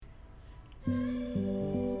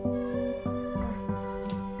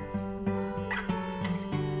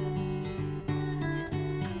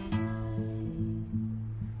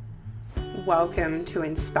welcome to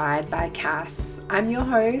Inspired by Cass. I'm your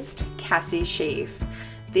host, Cassie Sheaf.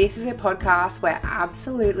 This is a podcast where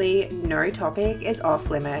absolutely no topic is off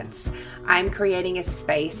limits. I'm creating a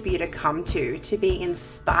space for you to come to be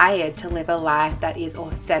inspired to live a life that is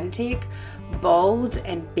authentic, bold,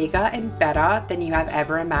 and bigger and better than you have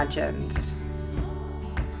ever imagined.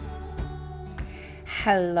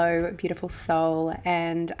 Hello, beautiful soul,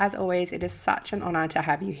 and as always, it is such an honor to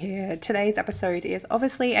have you here. Today's episode is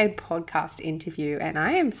obviously a podcast interview, and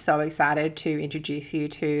I am so excited to introduce you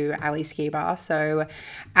to Ali Skiba. So,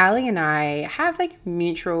 Ali and I have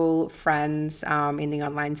mutual friends in the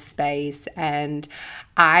online space, and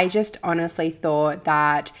I just honestly thought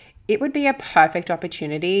that it would be a perfect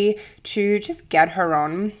opportunity to just get her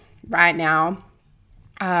on right now.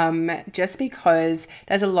 Just because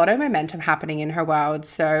there's a lot of momentum happening in her world.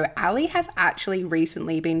 So Ali has actually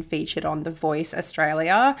recently been featured on The Voice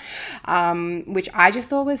Australia, which I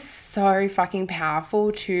just thought was so fucking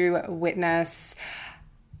powerful to witness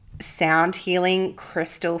sound healing,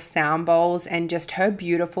 crystal sound bowls, and just her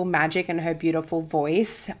beautiful magic and her beautiful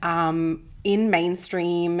voice in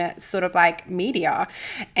mainstream sort of media.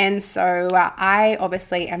 And so I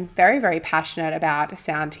obviously am very, very passionate about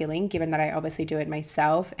sound healing, given that I obviously do it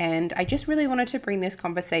myself. And I just really wanted to bring this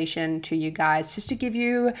conversation to you guys just to give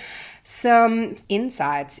you some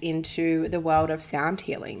insights into the world of sound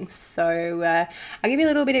healing. So I'll give you a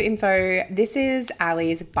little bit of info. This is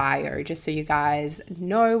Ali's bio, just so you guys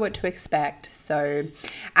know what to expect. So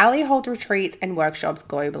Ali holds retreats and workshops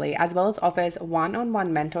globally, as well as offers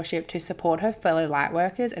one-on-one mentorship to support her fellow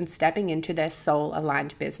lightworkers and stepping into their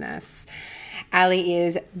soul-aligned business. Ali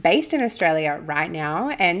is based in Australia right now,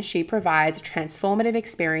 and she provides transformative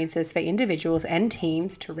experiences for individuals and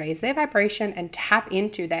teams to raise their vibration and tap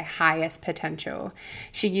into their highest potential.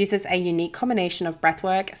 She uses a unique combination of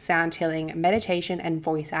breathwork, sound healing, meditation, and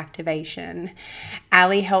voice activation.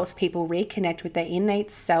 Ali helps people reconnect with their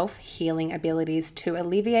innate self-healing abilities to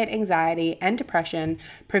alleviate anxiety and depression,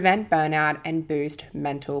 prevent burnout, and boost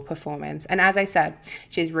mental performance. And as I said,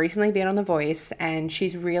 she's recently been on The Voice, and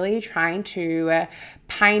she's really trying to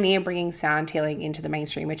pioneer bringing sound healing into the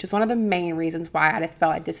mainstream, which is one of the main reasons why I just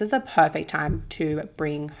felt like this is the perfect time to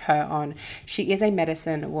bring her on. She is a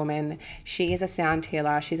medicine woman. She is a sound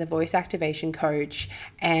healer. She's a voice activation coach.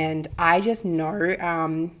 And I just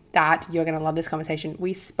know that you're going to love this conversation.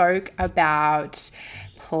 We spoke about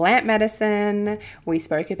plant medicine. We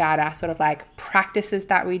spoke about our sort of practices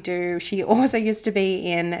that we do. She also used to be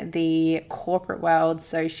in the corporate world,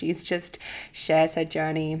 so she's just shares her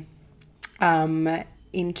journey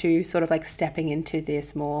into sort of stepping into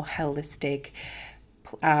this more holistic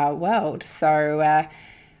world. So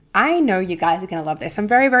I know you guys are going to love this. I'm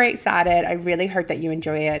very, very excited. I really hope that you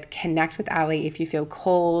enjoy it. Connect with Ali if you feel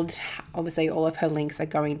called. Obviously, all of her links are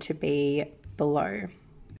going to be below.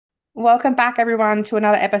 Welcome back, everyone, to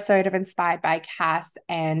another episode of Inspired by Cass.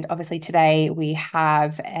 And obviously today we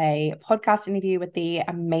have a podcast interview with the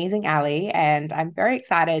amazing Ali, and I'm very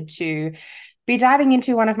excited to be diving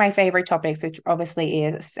into one of my favorite topics, which obviously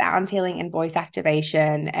is sound healing and voice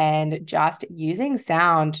activation, and just using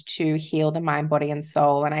sound to heal the mind, body, and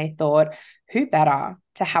soul. And I thought, who better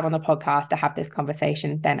to have on the podcast to have this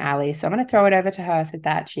conversation than Ali? So I'm going to throw it over to her so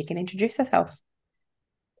that she can introduce herself.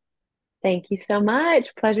 Thank you so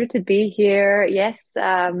much. Pleasure to be here. Yes,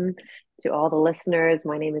 to all the listeners,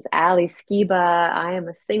 my name is Ali Skiba. I am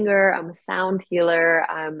a singer, I'm a sound healer,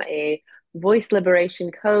 I'm a voice liberation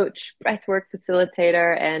coach, breathwork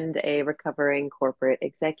facilitator, and a recovering corporate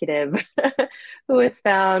executive who has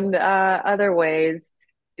found other ways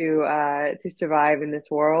to survive in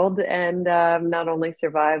this world, and not only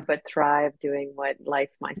survive but thrive doing what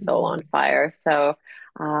lights my soul on fire. So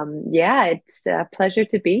yeah, it's a pleasure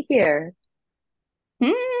to be here.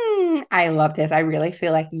 I love this. I really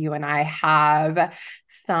feel like you and I have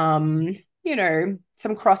some,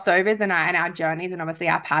 some crossovers in our journeys and obviously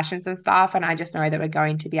our passions and stuff. And I just know that we're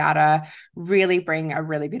going to be able to really bring a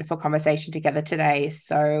really beautiful conversation together today.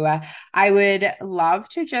 So I would love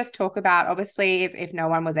to just talk about, obviously, if no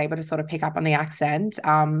one was able to sort of pick up on the accent,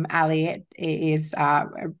 Ali is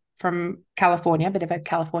from California, a bit of a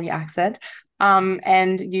California accent.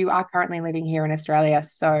 And you are currently living here in Australia.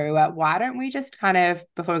 So why don't we just kind of,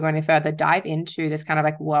 before we go any further, dive into this kind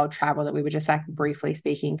of world travel that we were just briefly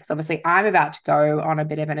speaking, because obviously I'm about to go on a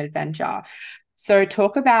bit of an adventure. So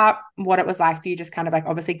talk about what it was like for you, just kind of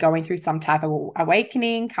obviously going through some type of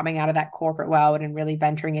awakening, coming out of that corporate world and really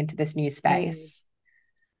venturing into this new space.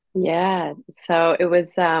 Yeah, so it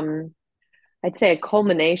was I'd say a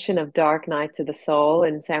culmination of dark nights of the soul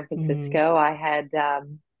in San Mm. Francisco.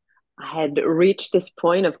 I had reached this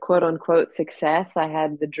point of quote unquote success. I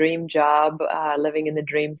had the dream job, living in the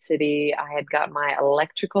dream city. I had got my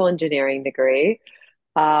electrical engineering degree.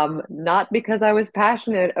 Not because I was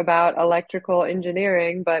passionate about electrical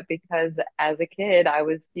engineering, but because as a kid, I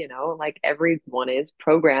was, like everyone is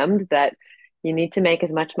programmed that you need to make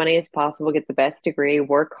as much money as possible, get the best degree,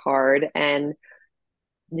 work hard, and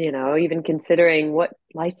even considering what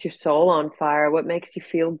lights your soul on fire, what makes you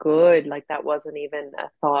feel good, like that wasn't even a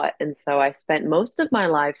thought. And so I spent most of my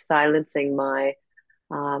life silencing my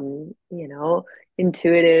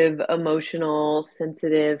intuitive, emotional,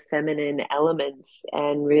 sensitive, feminine elements,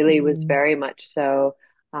 and really was Mm, very much so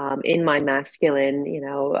in my masculine,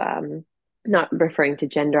 not referring to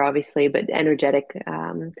gender, obviously, but energetic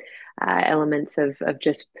elements of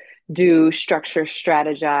just do, structure,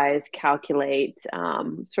 strategize, calculate,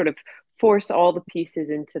 sort of force all the pieces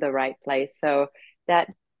into the right place. So that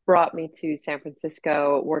brought me to San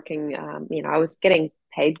Francisco working, I was getting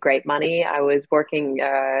paid great money. I was working,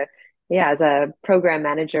 yeah, as a program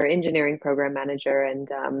manager, engineering program manager,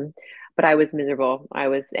 and but I was miserable. I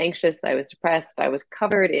was anxious. I was depressed. I was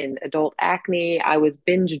covered in adult acne. I was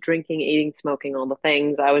binge drinking, eating, smoking, all the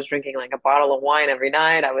things. I was drinking like a bottle of wine every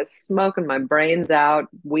night. I was smoking my brains out,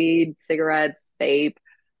 weed, cigarettes, vape.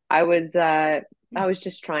 I was uh, I was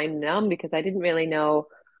just trying numb because I didn't really know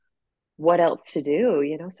what else to do.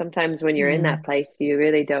 Sometimes when you're in that mm, place, you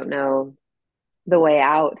really don't know the way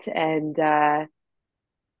out. And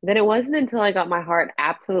then it wasn't until I got my heart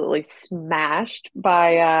absolutely smashed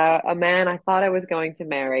by a man I thought I was going to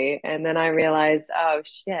marry. And then I realized, oh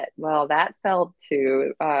shit, well, that fell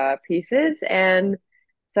to pieces. And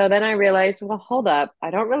so then I realized, well, hold up, I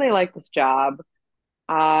don't really like this job.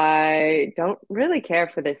 I don't really care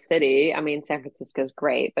for this city. I mean, San Francisco's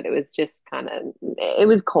great, but it was just it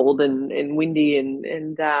was cold and windy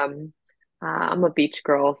and I'm a beach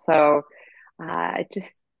girl. So I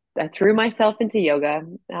just I threw myself into yoga.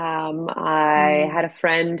 I mm, had a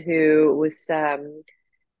friend who was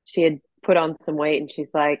she had put on some weight and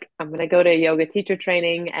she's like, I'm gonna go to yoga teacher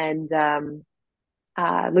training and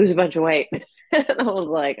lose a bunch of weight. And I was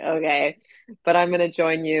like, okay, but I'm gonna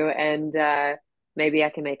join you and maybe I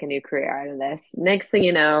can make a new career out of this. Next thing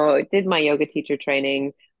you know, did my yoga teacher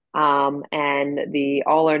training, and the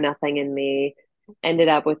all or nothing in me ended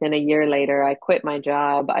up within a year later, I quit my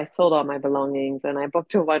job, I sold all my belongings, and I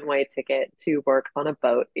booked a one-way ticket to work on a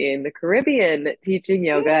boat in the Caribbean, teaching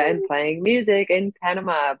yoga and playing music in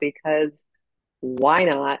Panama because why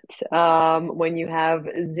not? When you have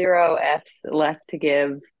zero F's left to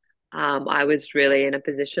give, I was really in a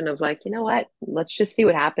position of like, you know what? Let's just see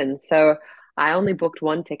what happens. So I only booked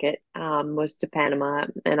one ticket, was to Panama,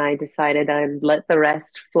 and I decided I'd let the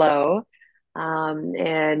rest flow.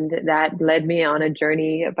 And that led me on a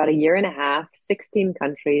journey about a year and a half, 16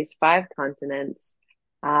 countries, 5 continents.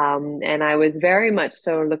 And I was very much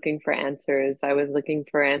so looking for answers. I was looking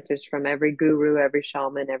for answers from every guru, every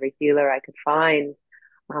shaman, every healer I could find,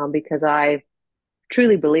 because I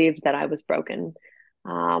truly believed that I was broken.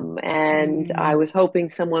 And I mm, was hoping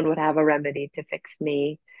someone would have a remedy to fix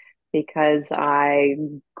me because I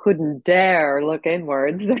couldn't dare look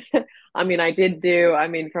inwards. I mean,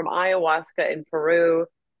 from ayahuasca in Peru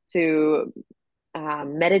to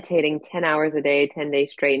meditating 10 hours a day, 10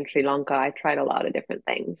 days straight in Sri Lanka. I tried a lot of different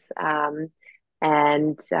things. And,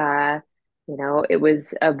 it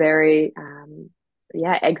was a very,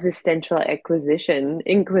 yeah, existential inquisition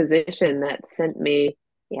that sent me,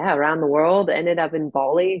 yeah, around the world, ended up in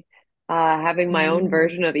Bali, having my own mm,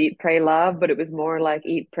 version of Eat, Pray, Love, but it was more like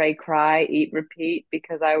Eat, Pray, Cry, Eat, Repeat,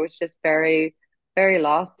 because I was just very, very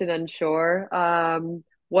lost and unsure.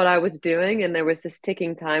 What I was doing, and there was this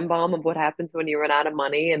ticking time bomb of what happens when you run out of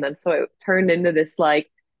money. And then so it turned into this like,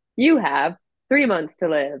 you have 3 months to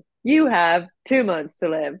live. You have 2 months to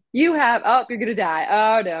live. You have, oh, you're gonna die.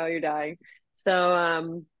 Oh no, you're dying.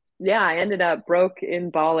 So yeah, I ended up broke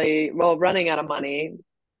in Bali, well, running out of money.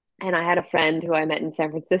 And I had a friend who I met in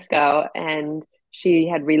San Francisco, and she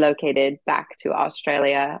had relocated back to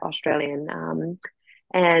Australia, Australian.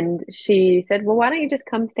 And she said, well, why don't you just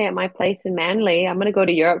come stay at my place in Manly? I'm going to go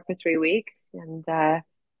to Europe for 3 weeks. And I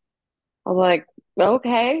was like,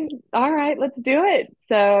 okay, all right, let's do it.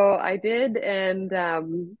 So I did, and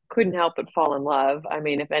couldn't help but fall in love. I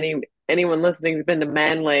mean, if anyone listening has been to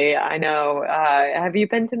Manly, I know. Have you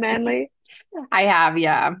been to Manly? I have,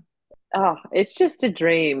 yeah. Oh, it's just a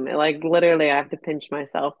dream. Like literally, I have to pinch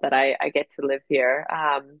myself that I get to live here.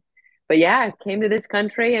 But yeah, I came to this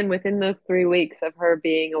country, and within those 3 weeks of her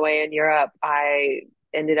being away in Europe, I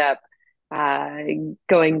ended up uh,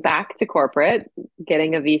 going back to corporate,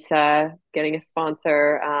 getting a visa, getting a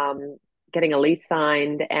sponsor, getting a lease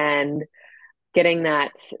signed and getting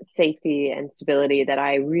that safety and stability that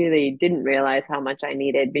I really didn't realize how much I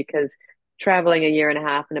needed because traveling a year and a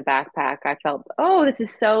half in a backpack, I felt, oh, this is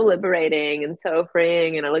so liberating and so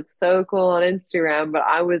freeing, and it looks so cool on Instagram. But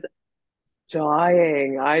I was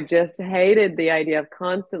dying. I just hated the idea of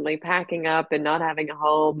constantly packing up and not having a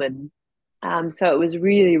home. And so it was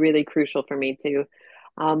really, really crucial for me to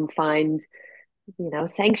find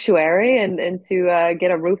sanctuary and to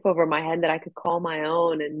get a roof over my head that I could call my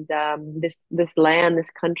own. And this land, this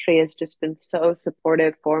country has just been so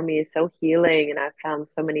supportive for me, so healing, and I've found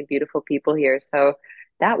so many beautiful people here. So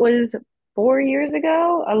that was 4 years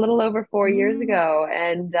ago, a little over 4 years Mm. ago,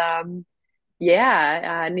 and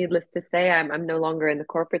yeah, needless to say, I'm no longer in the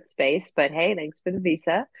corporate space, but hey, thanks for the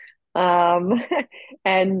visa. Um,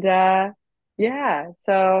 and yeah,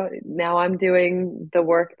 so now I'm doing the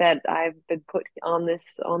work that I've been put on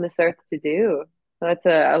this earth to do. So that's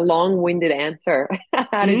a long-winded answer.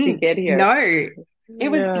 How did you get here? No,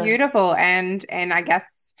 it was Yeah. beautiful. And I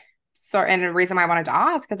guess so, and the reason I wanted to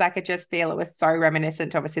ask, because I could just feel it was so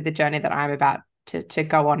reminiscent to obviously the journey that I'm about to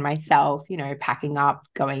go on myself, packing up,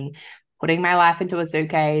 going, putting my life into a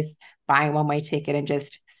suitcase, buying a one-way ticket and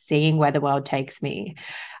just seeing where the world takes me.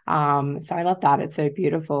 So I love that. It's so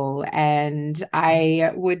beautiful. And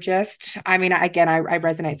I would just, I mean, again, I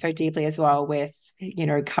resonate so deeply as well with,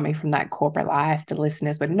 coming from that corporate life. The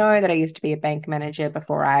listeners would know that I used to be a bank manager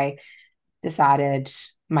before I decided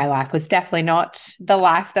my life was definitely not the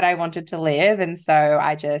life that I wanted to live. And so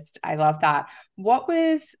I love that.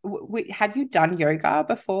 Had you done yoga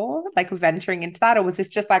before, like venturing into that, or was this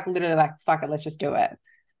just like literally like, fuck it, let's just do it?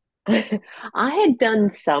 I had done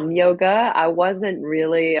some yoga. I wasn't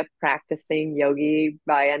really a practicing yogi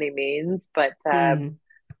by any means, but Mm,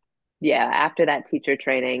 yeah, after that teacher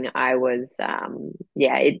training, I was,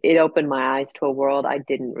 yeah, it opened my eyes to a world I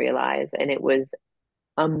didn't realize. And it was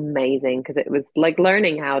amazing because it was like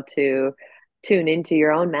learning how to tune into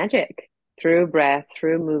your own magic through breath,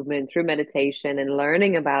 through movement, through meditation, and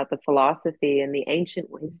learning about the philosophy and the ancient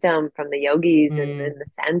wisdom from the yogis and mm. the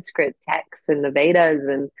Sanskrit texts and the Vedas.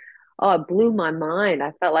 And oh, it blew my mind.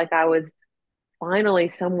 I felt like I was finally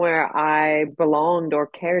somewhere I belonged or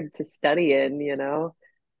cared to study in.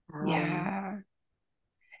 Um, Yeah.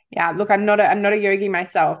 Yeah, look, I'm not a yogi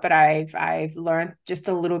myself, but I've learned just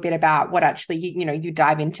a little bit about what actually you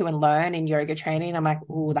dive into and learn in yoga training. I'm like,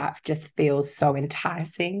 oh, that just feels so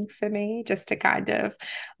enticing for me, just to kind of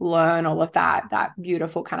learn all of that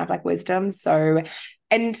beautiful kind of like wisdom. So,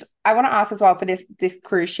 and I want to ask as well for this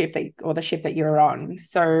cruise ship or the ship that you're on.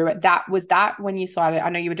 So that when you started, I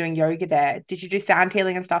know you were doing yoga there. Did you do sound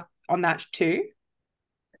healing and stuff on that too?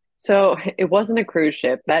 so it wasn't a cruise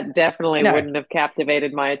ship. That definitely No. wouldn't have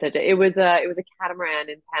captivated my attention. It was a catamaran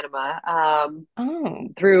in Panama. Oh.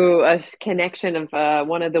 Through a connection of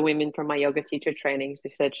one of the women from my yoga teacher training.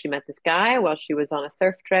 She said she met this guy while she was on a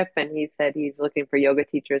surf trip, and he said he's looking for yoga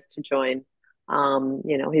teachers to join,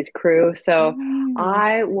 his crew. So Mm.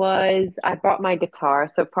 I brought my guitar.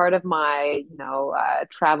 So part of my,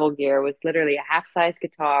 travel gear was literally a half-size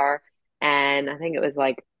guitar, and I think it was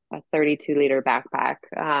like a 32-liter backpack.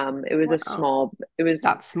 It was a Wow. small, it was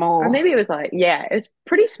That's or small. maybe it was like, yeah, it was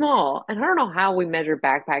pretty small. And I don't know how we measure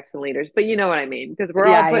backpacks in liters, but you know what I mean, because we're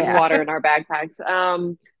all Yeah, putting yeah. water in our backpacks.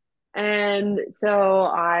 And so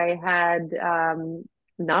I had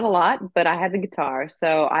not a lot, but I had the guitar.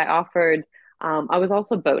 So I offered, I was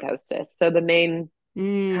also boat hostess. So the main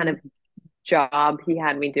kind of Mm, job he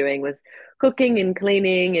had me doing was cooking and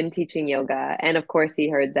cleaning and teaching yoga. And of course, he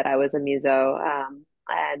heard that I was a muso.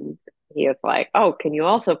 And he was like, "Oh, can you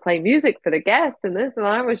also play music for the guests and this?" And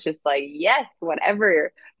I was just like, "Yes,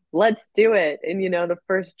 whatever. Let's do it." And the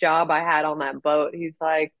first job I had on that boat, he's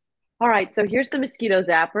like, "All right, so here's the mosquito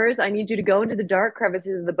zappers. I need you to go into the dark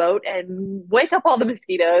crevices of the boat and wake up all the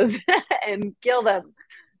mosquitoes and kill them."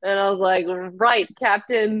 And I was like, "Right,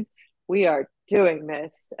 Captain, we are doing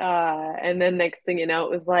this." And then next thing you know,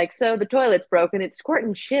 it was like, "So the toilet's broken. It's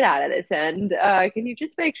squirting shit out of this end. Can you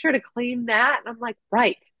just make sure to clean that?" And I'm like,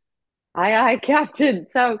 "Right. Aye, aye, Captain."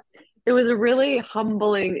 So it was a really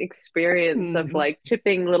humbling experience of mm. like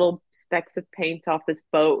chipping little specks of paint off this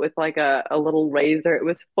boat with like a little razor. It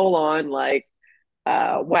was full on like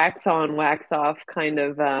wax on, wax off kind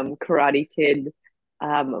of Karate Kid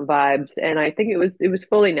vibes. And I think it was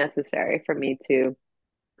fully necessary for me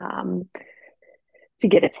um, to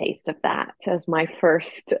get a taste of that as my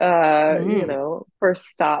first Mm. first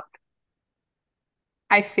stop.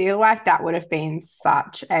 I feel like that would have been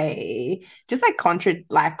such a just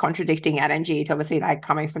like contradicting energy to obviously like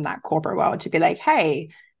coming from that corporate world to be like, hey,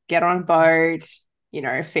 get on a boat.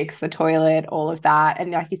 fix the toilet, all of that.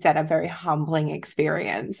 And like you said, a very humbling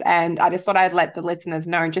experience. And I just thought I'd let the listeners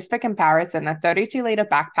know, just for comparison, a 32-liter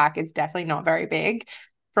backpack is definitely not very big.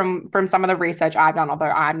 From some of the research I've done, although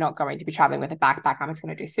I'm not going to be traveling with a backpack, I'm just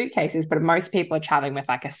going to do suitcases, but most people are traveling with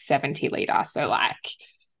like a 70-liter. So like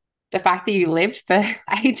the fact that you lived for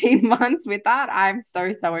 18 months with that, I'm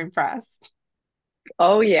so, so impressed.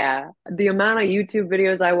 Oh yeah. The amount of YouTube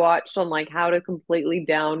videos I watched on like how to completely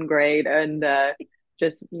downgrade and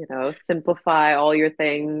just, simplify all your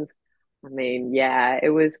things. I mean, yeah,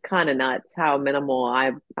 it was kind of nuts how minimal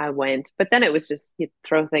I went. But then it was just you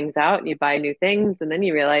throw things out and you buy new things and then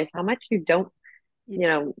you realize how much you don't,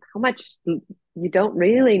 how much you don't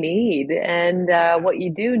really need. And Yeah. what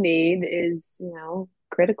you do need is,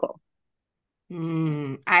 critical.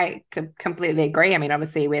 I could completely agree. I mean,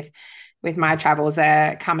 obviously, with my travels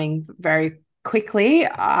coming very quickly,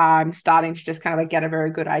 I'm starting to just kind of like get a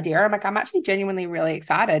very good idea. I'm actually genuinely really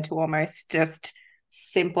excited to almost just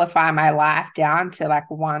simplify my life down to like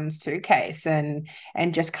one suitcase and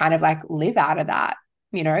just kind of like live out of that.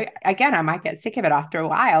 Again, I might get sick of it after a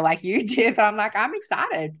while, like you did, but I'm like, I'm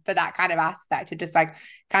excited for that kind of aspect to just like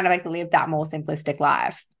kind of like live that more simplistic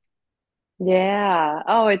life. Yeah.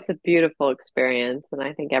 Oh, it's a beautiful experience, and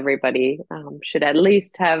I think everybody should at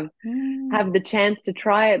least Mm. have the chance to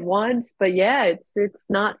try it once. But yeah, it's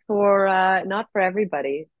not for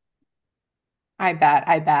everybody. I bet.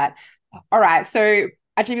 I bet. All right. So,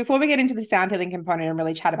 actually, before we get into the sound healing component and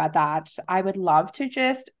really chat about that, I would love to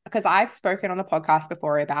just, because I've spoken on the podcast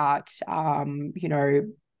before about,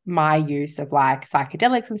 my use of like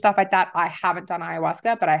psychedelics and stuff like that. I haven't done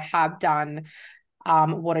ayahuasca, but I have done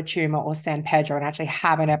water tumor or San Pedro, and actually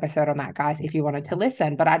have an episode on that, guys, if you wanted to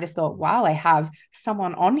listen. But I just thought, wow, I have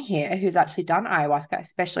someone on here who's actually done ayahuasca,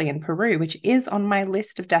 especially in Peru, which is on my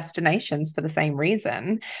list of destinations for the same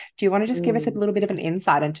reason. Do you want to just give us a Mm. little bit of an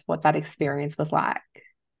insight into what that experience was like?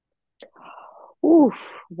 Oof.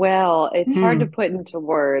 Well, it's hard to Mm. put into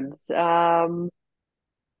words.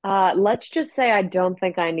 Let's just say I don't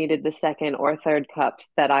think I needed the second or third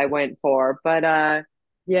cups that I went for, but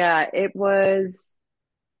yeah, it was.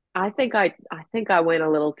 I think I went a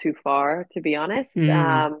little too far, to be honest.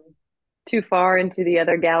 Mm. Too far into the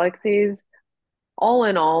other galaxies. All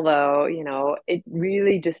in all, though, it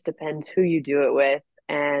really just depends who you do it with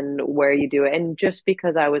and where you do it. And just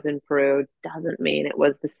because I was in Peru doesn't mean it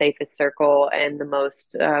was the safest circle and the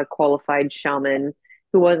most qualified shaman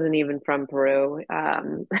who wasn't even from Peru.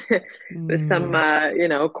 It was some,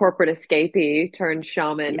 Mm. corporate escapee turned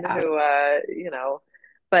shaman Yeah. who,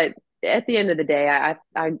 but at the end of the day,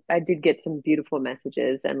 I did get some beautiful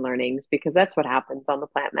messages and learnings because that's what happens on the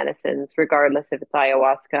plant medicines, regardless if it's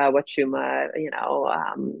ayahuasca, wachuma,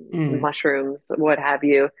 Mm. mushrooms, what have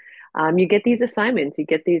you. You get these assignments, you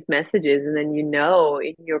get these messages, and then you know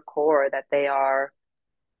in your core that they are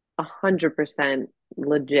 100%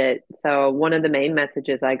 legit. So one of the main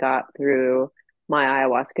messages I got through my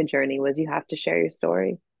ayahuasca journey was you have to share your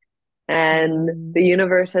story. And Mm. the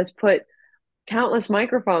universe has put countless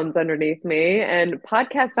microphones underneath me and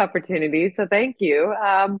podcast opportunities. So thank you.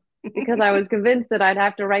 Because I was convinced that I'd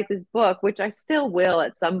have to write this book, which I still will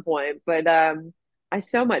at some point. But I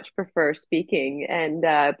so much prefer speaking and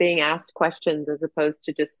being asked questions as opposed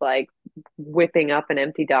to just like whipping up an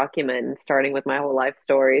empty document and starting with my whole life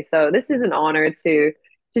story. So this is an honor to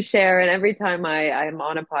share. And every time I'm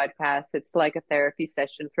on a podcast, it's like a therapy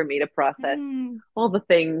session for me to process Mm. all the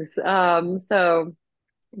things. So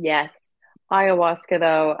yes, ayahuasca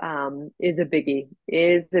though is a biggie.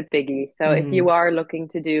 So if you Mm. are looking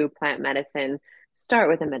to do plant medicine, start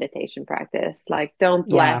with a meditation practice. Like don't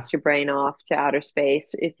Yeah. blast your brain off to outer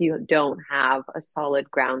space if you don't have a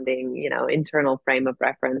solid grounding, internal frame of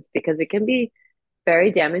reference because it can be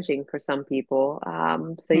very damaging for some people.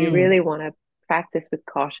 So you Mm. really want to practice with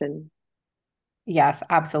caution. Yes,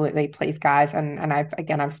 absolutely. Please, guys. And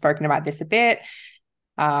I've spoken about this a bit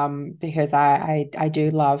because I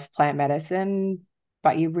do love plant medicine,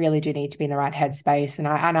 but you really do need to be in the right headspace. And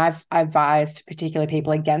I've advised particular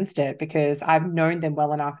people against it because I've known them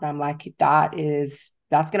well enough, and I'm like,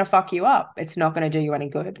 that's gonna fuck you up. It's not gonna do you any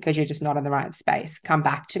good because you're just not in the right space. Come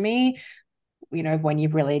back to me, when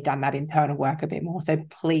you've really done that internal work a bit more. So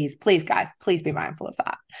please, please, guys, please be mindful of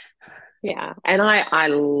that. Yeah, and I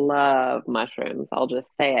love mushrooms. I'll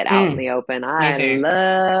just say it out in Mm, the open. me I too.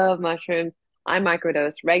 love mushrooms. I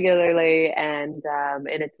microdose regularly, and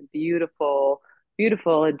it's a beautiful,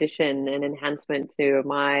 beautiful addition and enhancement to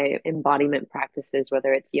my embodiment practices,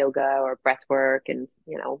 whether it's yoga or breath work, and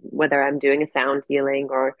whether I'm doing a sound healing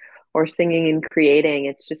or singing and creating.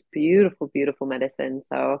 It's just beautiful, beautiful medicine.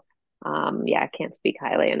 So, yeah, I can't speak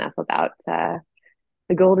highly enough about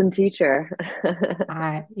the golden teacher.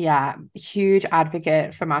 Yeah, huge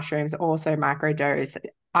advocate for mushrooms, also microdose.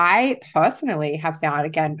 I personally have found,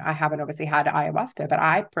 again, I haven't obviously had ayahuasca, but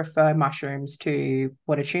I prefer mushrooms to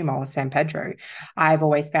Chuma or San Pedro. I've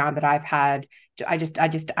always found that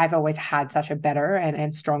I've always had such a better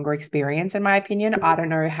and stronger experience, in my opinion. I don't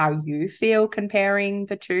know how you feel comparing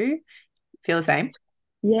the two. Feel the same?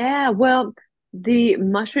 Yeah, well, the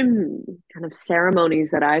mushroom kind of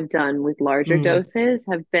ceremonies that I've done with larger Mm, doses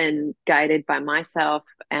have been guided by myself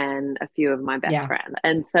and a few of my best yeah. friends.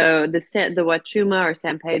 And so the Wachuma or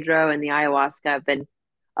San Pedro and the ayahuasca have been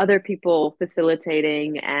other people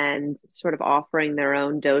facilitating and sort of offering their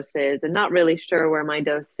own doses and not really sure where my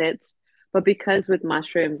dose sits. But because with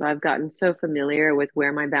mushrooms, I've gotten so familiar with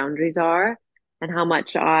where my boundaries are and how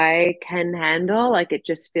much I can handle. Like it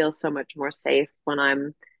just feels so much more safe when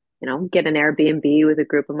I'm, get an Airbnb with a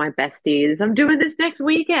group of my besties. I'm doing this next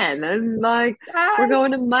weekend. And like we're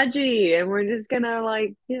going to Yes. Mudgee and we're just gonna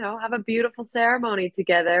like, have a beautiful ceremony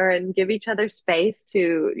together and give each other space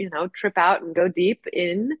to, trip out and go deep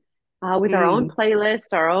in with our own Mm,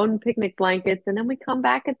 playlist, our own picnic blankets, and then we come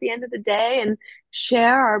back at the end of the day and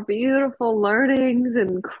share our beautiful learnings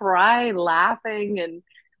and cry laughing and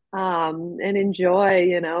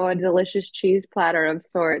enjoy, a delicious cheese platter of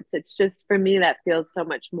sorts. It's just for me that feels so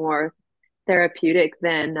much more therapeutic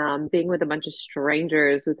than being with a bunch of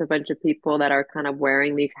strangers, with a bunch of people that are kind of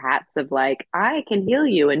wearing these hats of like, I can heal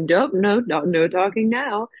you and don't no talking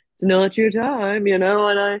now. It's not your time,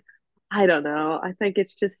 and I don't know. I think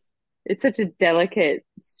it's such a delicate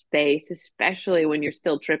space, especially when you're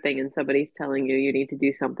still tripping and somebody's telling you you need to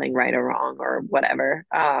do something right or wrong or whatever.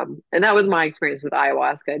 And that was my experience with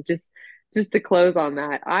ayahuasca. Just to close on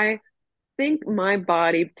that, I think my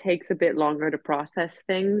body takes a bit longer to process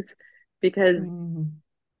things because mm.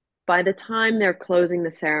 by the time they're closing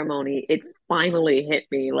the ceremony, it finally hit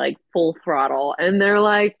me like full throttle. And they're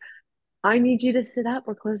like, I need you to sit up.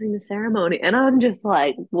 We're closing the ceremony. And I'm just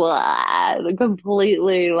like, blah,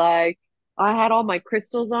 completely like, I had all my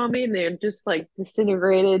crystals on me and they're just like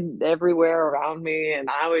disintegrated everywhere around me. And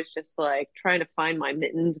I was just like trying to find my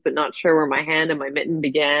mittens, but not sure where my hand and my mitten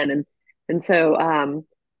began. And so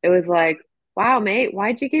it was like, wow, mate,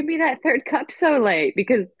 why'd you give me that third cup so late?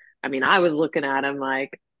 Because I mean, I was looking at him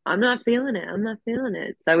like, I'm not feeling it. I'm not feeling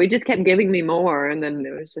it. So he just kept giving me more. And then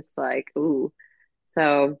it was just like, ooh.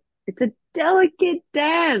 So it's a delicate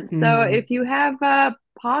dance. So Mm. if you have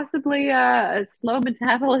possibly a slow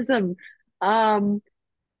metabolism, um,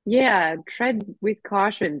 yeah, tread with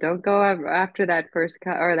caution. Don't go after that first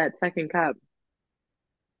cup or that second cup.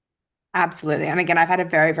 Absolutely. And again, I've had a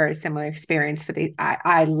very, very similar experience for the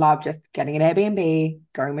I love just getting an Airbnb,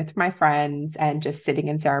 going with my friends and just sitting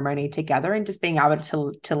in ceremony together and just being able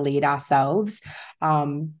to lead ourselves.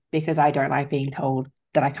 Because I don't like being told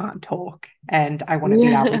that I can't talk and I want to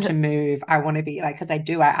be able to Yeah. move. I want to be like,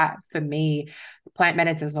 because for me, plant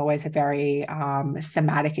medicine is always a very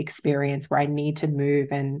somatic experience where I need to move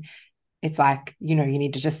and it's like, you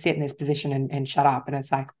need to just sit in this position and shut up. And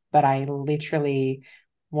it's like, but I literally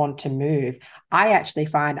want to move. I actually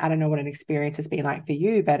find, I don't know what an experience has been like for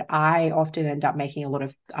you, but I often end up making a lot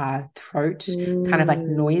of throat kind of like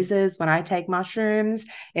Mm. noises when I take mushrooms.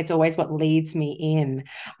 It's always what leads me in.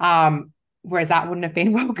 Whereas that wouldn't have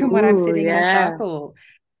been welcome when I'm Ooh, sitting in a yeah. circle.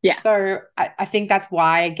 Yeah. So I think that's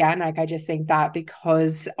why, again, like I just think that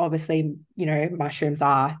because obviously, mushrooms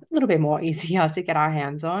are a little bit more easier to get our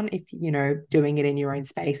hands on. If, doing it in your own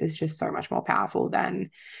space is just so much more powerful than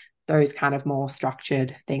those kind of more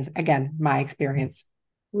structured things. Again, my experience.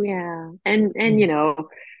 Yeah. And Mm.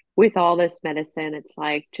 with all this medicine, it's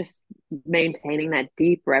like just maintaining that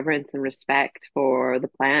deep reverence and respect for the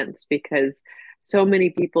plants because so many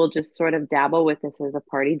people just sort of dabble with this as a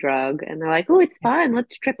party drug and they're like, "Oh, it's Yeah. fun.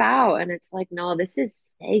 Let's trip out." And it's like, "No, this is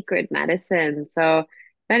sacred medicine." So if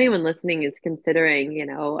anyone listening is considering,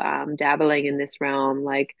 dabbling in this realm,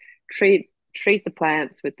 like treat the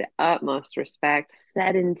plants with the utmost respect,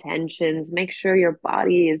 set intentions, make sure your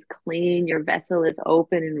body is clean, your vessel is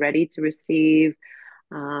open and ready to receive.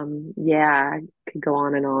 Yeah, I could go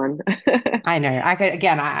on and on. I know. I could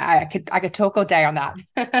again. I could talk all day on that.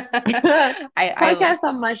 I Podcast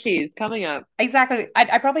on mushies coming up. exactly.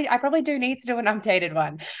 I probably do need to do an updated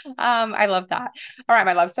one. I love that. All right,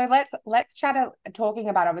 my love. So let's chat. Talking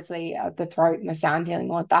about obviously the throat and the sound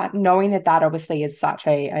healing, all of that. Knowing that that obviously is such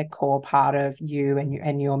a core part of you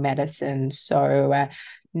and your medicine. So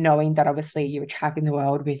knowing that obviously you were traveling the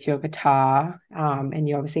world with your guitar, and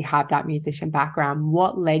you obviously have that musician background.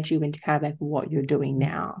 What led you into kind of like what you're doing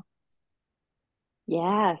now?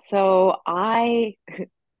 Yeah, so I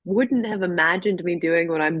wouldn't have imagined me doing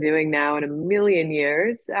what I'm doing now in a million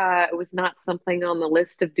years. It was not something on the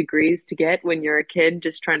list of degrees to get when you're a kid,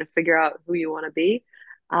 just trying to figure out who you want to be.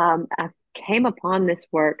 I came upon this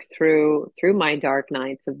work through my dark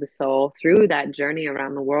nights of the soul, through that journey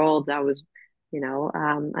around the world.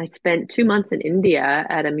 I spent 2 months in India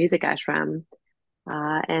at a music ashram,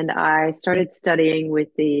 and I started studying with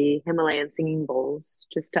the Himalayan singing bowls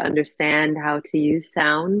just to understand how to use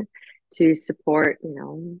sound to support,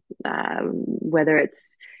 whether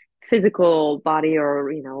it's physical body or,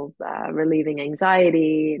 relieving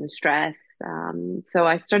anxiety and stress. So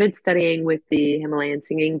I started studying with the Himalayan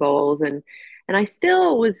singing bowls, and I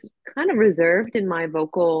still was kind of reserved in my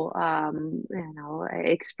vocal,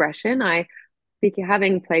 expression.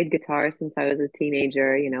 Having played guitar since I was a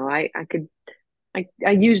teenager,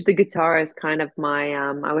 I used the guitar as kind of my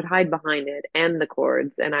I would hide behind it and the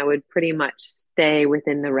chords, and I would pretty much stay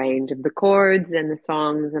within the range of the chords and the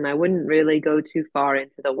songs, and I wouldn't really go too far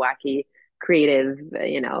into the wacky creative,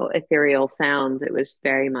 ethereal sounds. It was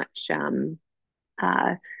very much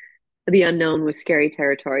uh the unknown was scary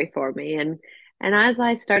territory for me. And as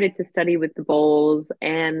I started to study with the bowls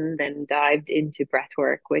and then dived into breath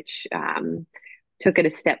work, which took it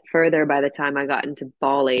a step further by the time I got into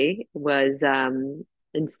Bali, was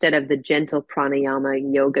instead of the gentle pranayama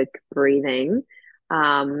yogic breathing,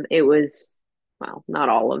 it was, well, not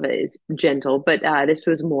all of it is gentle, but this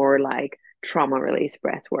was more like trauma release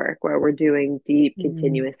breath work where we're doing deep, Mm.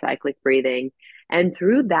 continuous cyclic breathing. And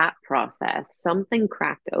through that process, something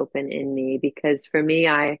cracked open in me because for me,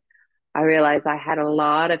 I realized I had a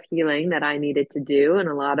lot of healing that I needed to do and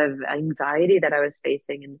a lot of anxiety that I was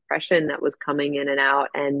facing and depression that was coming in and out.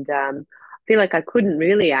 And I feel like I couldn't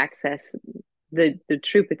really access the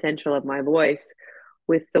true potential of my voice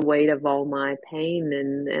with the weight of all my pain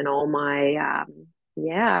and all my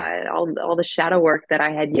all the shadow work that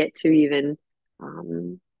I had yet to even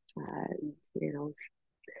um, uh, you know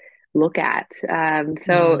look at. So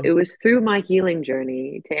Mm. it was through my healing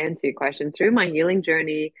journey, to answer your question, through my healing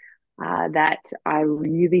journey, that I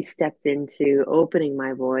really stepped into opening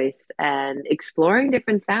my voice and exploring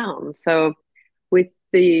different sounds. So with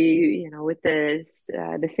the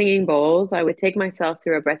singing bowls, I would take myself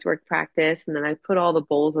through a breathwork practice, and then I'd put all the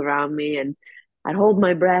bowls around me, and I'd hold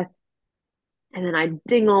my breath, and then I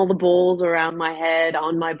ding all the bowls around my head,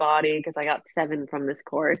 on my body, because I got seven from this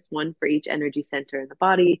course, one for each energy center in the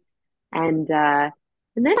body.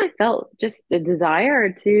 And then I felt just the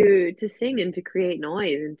desire to sing and to create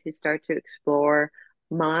noise and to start to explore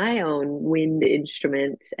my own wind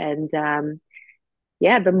instruments. And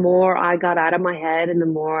yeah, the more I got out of my head and the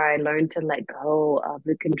more I learned to let go of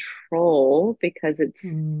the control, because it's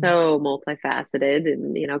Mm. so multifaceted,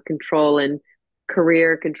 and control in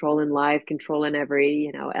career, control in life, control in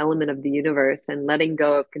every element of the universe, and letting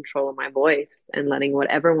go of control of my voice and letting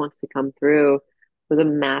whatever wants to come through was a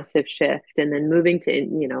massive shift. And then moving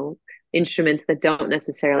to instruments that don't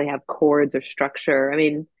necessarily have chords or structure. I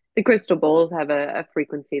mean, the crystal bowls have a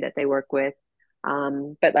frequency that they work with,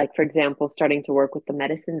 but like, for example, starting to work with the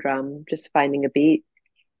medicine drum, just finding a beat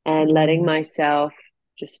and letting Mm. myself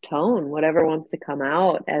just tone whatever wants to come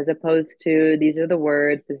out, as opposed to these are the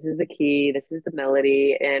words, this is the key, this is the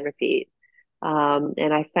melody, and repeat.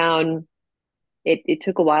 And I found it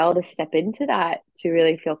took a while to step into that to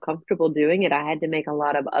really feel comfortable doing it. I had to make a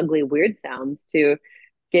lot of ugly, weird sounds to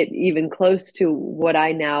get even close to what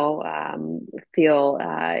I now feel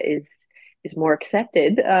is more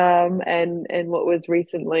accepted, and what was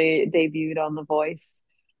recently debuted on The Voice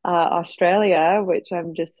Australia, which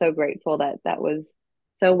I'm just so grateful that that was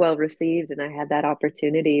so well received and I had that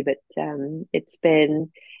opportunity. But it's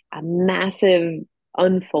been a massive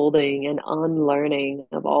unfolding and unlearning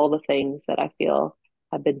of all the things that I feel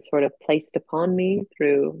have been sort of placed upon me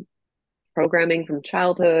through programming from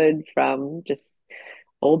childhood, from just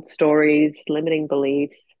old stories, limiting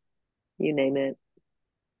beliefs, you name it.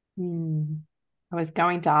 Mm. I was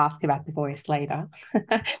going to ask about the voice later,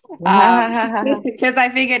 because I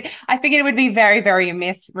figured it would be very, very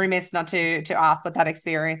remiss not to ask what that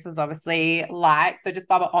experience was obviously like. So just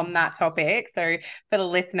Baba on that topic. So for the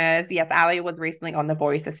listeners, yes, Ali was recently on The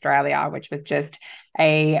Voice Australia, which was just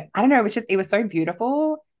I don't know, it was so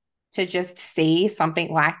beautiful to just see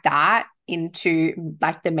something like that into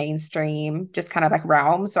like the mainstream, just kind of like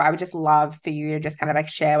realm. So I would just love for you to just kind of like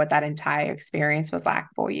share what that entire experience was like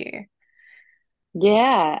for you.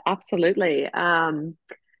 Yeah, absolutely.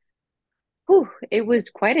 It was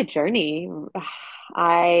quite a journey.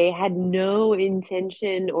 I had no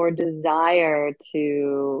intention or desire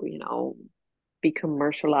to, be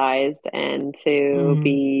commercialized and to Mm.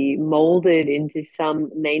 be molded into some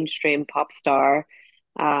mainstream pop star.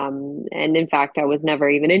 And in fact, I was never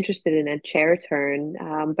even interested in a chair turn.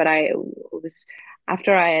 But I was,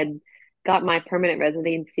 after I had got my permanent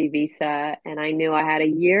residency visa, and I knew I had a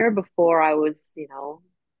year before I was,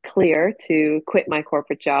 clear to quit my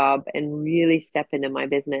corporate job and really step into my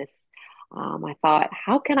business. I thought,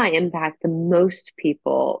 how can I impact the most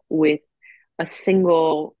people with a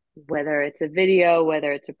single, whether it's a video,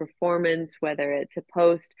 whether it's a performance, whether it's a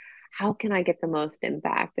post, how can I get the most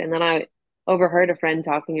impact? And then I overheard a friend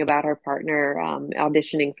talking about her partner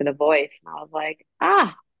auditioning for The Voice. And I was like,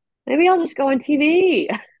 maybe I'll just go on TV.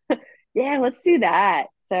 Yeah, let's do that.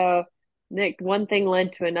 So Nick, one thing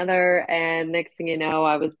led to another, and next thing you know,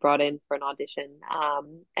 I was brought in for an audition,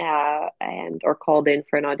 and or called in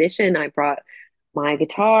for an audition. I brought my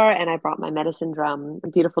guitar and I brought my medicine drum, a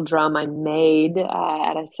beautiful drum I made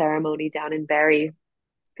at a ceremony down in Barrie.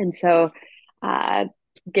 And so uh,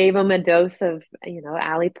 gave them a dose of,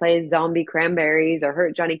 Ali plays Zombie Cranberries or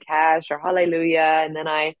Hurt Johnny Cash or Hallelujah. And then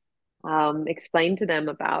I explained to them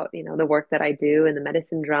about, the work that I do and the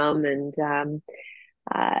medicine drum and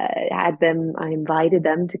I invited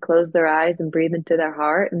them to close their eyes and breathe into their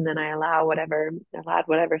heart. And then allowed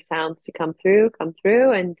whatever sounds to come through.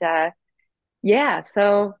 And yeah,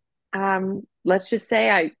 so let's just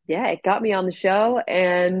say it got me on the show,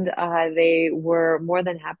 and they were more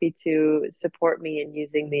than happy to support me in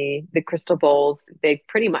using the crystal bowls. They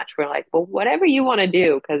pretty much were like, well, whatever you want to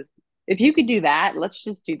do, because if you could do that, let's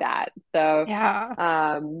just do that. So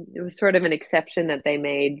Yeah. it was sort of an exception that they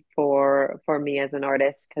made for me as an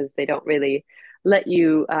artist, because they don't really let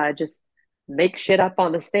you just make shit up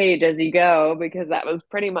on the stage as you go, because that was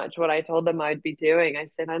pretty much what I told them I'd be doing. I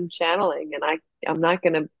said, I'm channeling, and I'm not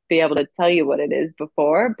going to be able to tell you what it is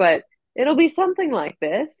before, but it'll be something like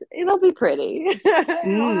this. It'll be pretty. I'll have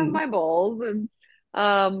Mm. my bowls.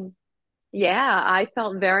 And yeah, I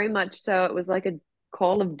felt very much so. It was like a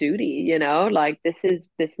call of duty, like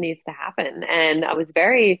this needs to happen. And I was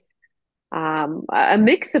very a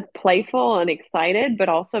mix of playful and excited, but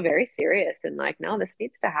also very serious and like, no, this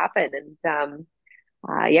needs to happen. And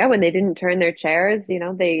yeah, when they didn't turn their chairs,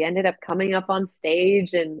 they ended up coming up on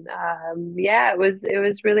stage, and yeah, it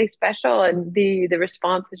was really special, and the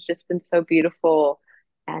response has just been so beautiful,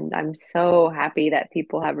 and I'm so happy that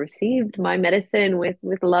people have received my medicine with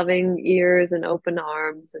loving ears and open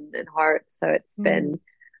arms and hearts. So it's Mm. been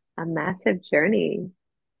a massive journey.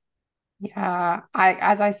 Yeah,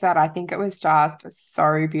 as I said, I think it was just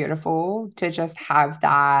so beautiful to just have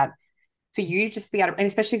that for you to just be able to, and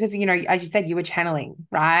especially because, as you said, you were channeling,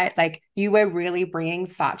 right? Like you were really bringing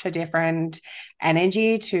such a different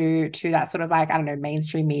energy to that sort of like, I don't know,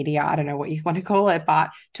 mainstream media. I don't know what you want to call it,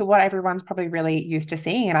 but to what everyone's probably really used to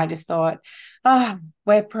seeing. And I just thought, oh,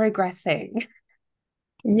 we're progressing.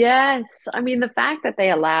 Yes. I mean, the fact that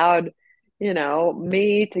they allowed,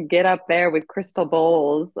 me to get up there with crystal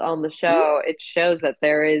bowls on the show, it shows that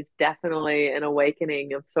there is definitely an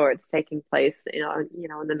awakening of sorts taking place, in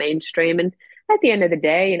the mainstream. And at the end of the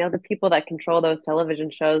day, the people that control those television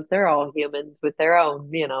shows, they're all humans with their own,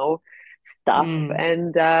 stuff. Mm,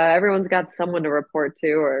 And everyone's got someone to report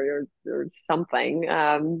to or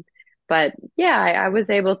something. But yeah, I was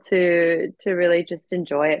able to really just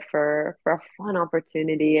enjoy it for a fun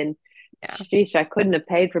opportunity. And yeah, sheesh, I couldn't have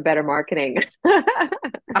paid for better marketing.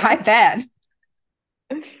 I bet.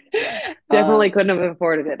 Definitely Oh. couldn't have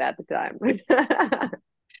afforded it at the time.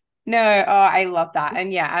 No, oh, I love that.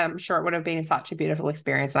 And yeah, I'm sure it would have been such a beautiful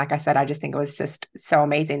experience. Like I said, I just think it was just so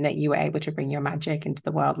amazing that you were able to bring your magic into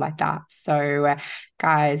the world like that. So,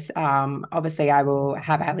 guys, obviously I will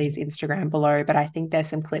have Ali's Instagram below, but I think there's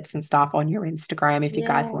some clips and stuff on your Instagram if you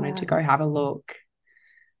guys wanted to Yeah, go have a look.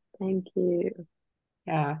 thank you.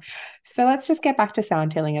 Yeah. So let's just get back to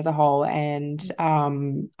sound healing as a whole. And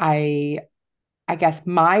I guess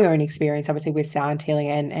my own experience, obviously, with sound healing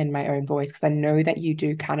and my own voice, because I know that you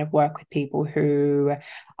do kind of work with people who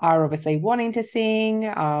are obviously wanting to sing,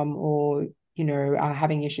 or, are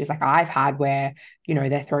having issues like I've had where,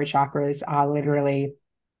 their throat chakras are literally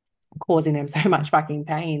causing them so much fucking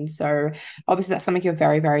pain. So obviously that's something you're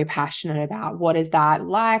very, very passionate about. What is that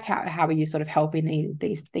like? How are you sort of helping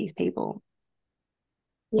these people?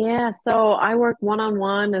 Yeah, so I work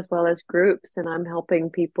one-on-one as well as groups, and I'm helping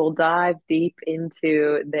people dive deep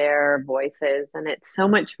into their voices. And it's so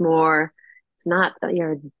much more, it's not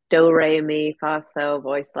your do, re, mi, fa, so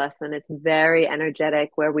voice lesson. It's very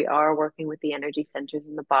energetic, where we are working with the energy centers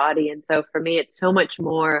in the body. And so for me, it's so much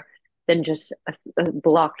more than just a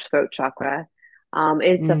blocked throat chakra.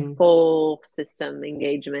 It's a Mm, full system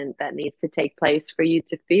engagement that needs to take place for you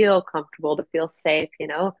to feel comfortable, to feel safe,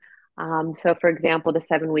 So, for example, the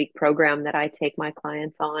 7 week program that I take my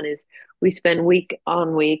clients on is we spend week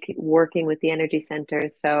on week working with the energy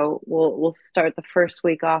centers. So we'll start the first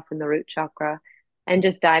week off in the root chakra and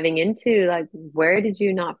just diving into like where did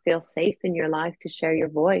you not feel safe in your life to share your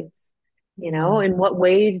voice? You know, Mm. in what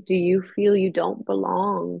ways do you feel you don't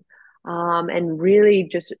belong? And really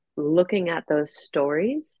just looking at those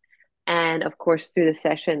stories. And of course, through the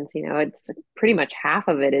sessions, it's pretty much half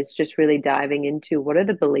of it is just really diving into what are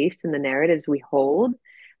the beliefs and the narratives we hold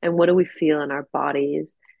and what do we feel in our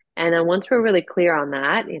bodies. And then once we're really clear on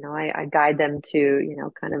that, I guide them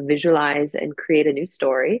to, kind of visualize and create a new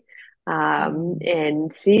story, Mm.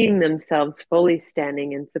 and seeing themselves fully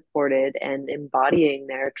standing and supported and embodying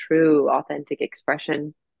their true, authentic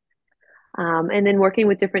expression. And then working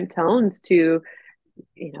with different tones to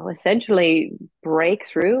essentially break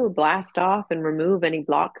through, blast off, and remove any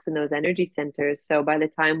blocks in those energy centers. So by the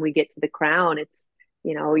time we get to the crown, it's,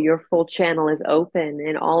 your full channel is open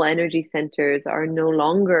and all energy centers are no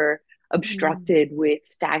longer Mm. obstructed with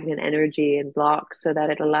stagnant energy and blocks so that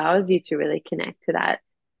it allows you to really connect to that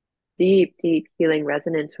deep, deep healing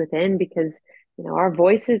resonance within because our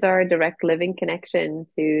voices are a direct living connection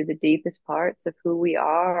to the deepest parts of who we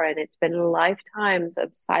are. And it's been lifetimes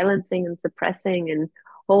of silencing and suppressing and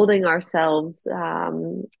holding ourselves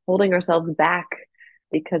back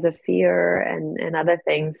because of fear and other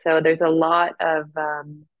things. So there's a lot of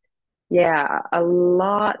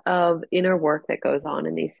inner work that goes on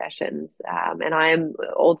in these sessions, and I am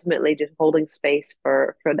ultimately just holding space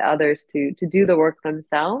for the others to do the work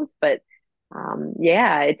themselves. But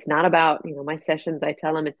yeah, it's not about my sessions. I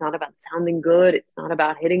tell them it's not about sounding good. It's not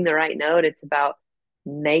about hitting the right note. It's about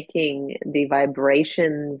making the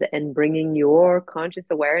vibrations and bringing your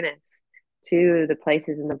conscious awareness to the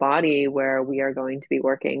places in the body where we are going to be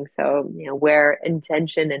working. So where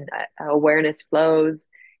intention and awareness flows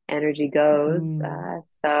energy goes. Mm.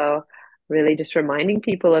 So, really just reminding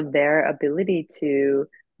people of their ability to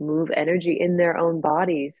move energy in their own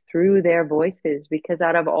bodies through their voices, because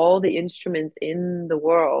out of all the instruments in the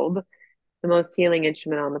world, the most healing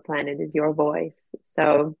instrument on the planet is your voice.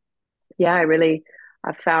 So, yeah,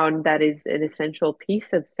 I found that is an essential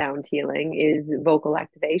piece of sound healing is vocal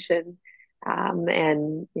activation.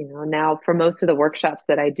 And now for most of the workshops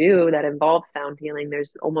that I do that involve sound healing,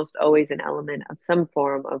 there's almost always an element of some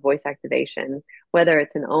form of voice activation, whether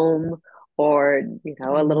it's an ohm or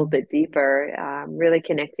a little Mm. bit deeper, really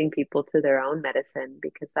connecting people to their own medicine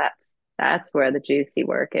because that's where the juicy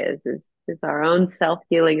work is our own self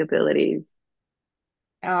healing abilities.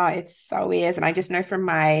 Oh, it's so weird. And I just know from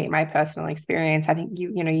my personal experience, I think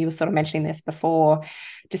you were sort of mentioning this before,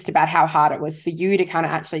 just about how hard it was for you to kind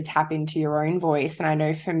of actually tap into your own voice. And I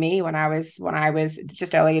know for me, when I was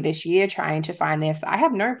just earlier this year trying to find this, I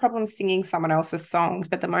have no problem singing someone else's songs.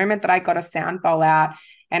 But the moment that I got a sound bowl out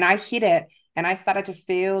and I hit it, and I started to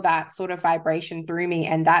feel that sort of vibration through me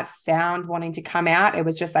and that sound wanting to come out, it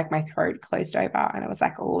was just like my throat closed over. And it was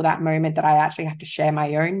like, oh, that moment that I actually have to share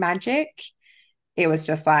my own magic, it was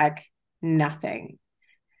just like nothing.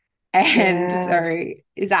 And Yeah. so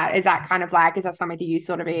is that kind of like, is that something that you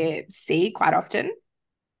sort of see quite often?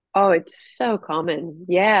 Oh, it's so common.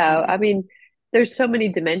 Yeah. I Mm. mean, there's so many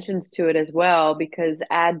dimensions to it as well because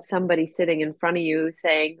add somebody sitting in front of you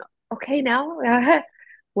saying, okay, now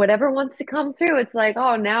whatever wants to come through. It's like,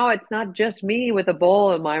 oh, now it's not just me with a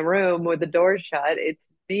bowl in my room with the door shut.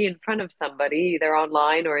 It's me in front of somebody, either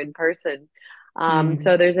online or in person. Mm.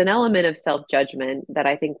 So there's an element of self-judgment that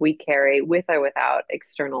I think we carry with or without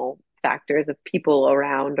external factors of people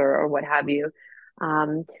around or what have you.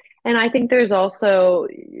 Um, and I think there's also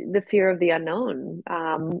the fear of the unknown.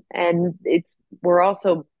 And we're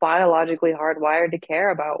also biologically hardwired to care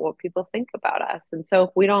about what people think about us. And so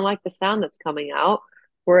if we don't like the sound that's coming out,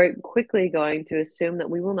 we're quickly going to assume that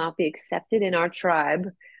we will not be accepted in our tribe,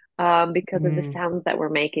 because of the Mm. sounds that we're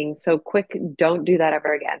making. So quick, don't do that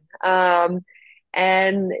ever again.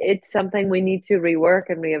 And it's something we need to rework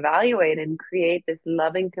and reevaluate and create this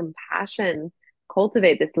loving compassion,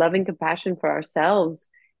 cultivate this loving compassion for ourselves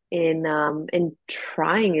in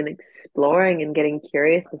trying and exploring and getting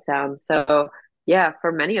curious with sound. So yeah,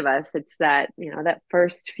 for many of us, it's that, that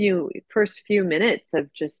first few minutes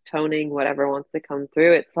of just toning whatever wants to come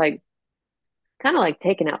through. It's like kind of like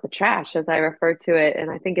taking out the trash as I refer to it.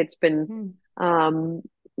 And I think it's been Mm. um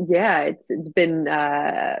yeah, it's been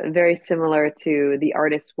very similar to the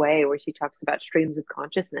artist's way where she talks about streams of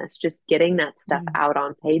consciousness, just getting that stuff Mm. out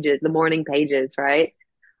on pages, the morning pages, right?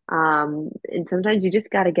 And sometimes you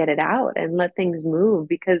just got to get it out and let things move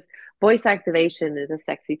because voice activation is a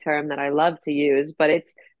sexy term that I love to use, but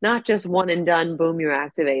it's not just one and done, boom, you're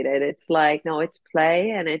activated. It's like, no, it's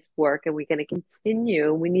play and it's work, and we're going to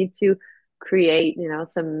continue. We need to create,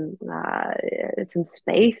 some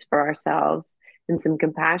space for ourselves and some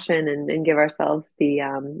compassion, and give ourselves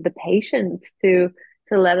the patience to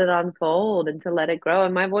let it unfold and to let it grow.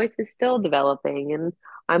 And my voice is still developing, and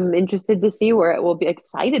I'm interested to see where it will be,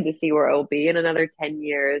 excited to see where it will be in another 10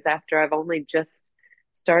 years after I've only just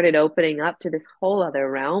started opening up to this whole other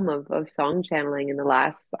realm of song channeling in the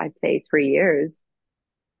last, I'd say, 3 years.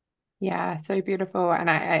 Yeah, so beautiful. And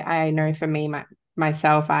I know for me,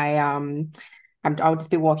 myself, I'll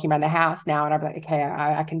just be walking around the house now, and I'm like, okay,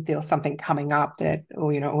 I can feel something coming up that,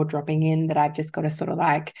 or or dropping in, that I've just got to sort of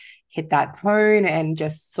like hit that tone and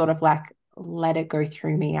just sort of like let it go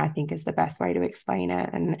through me, I think is the best way to explain it.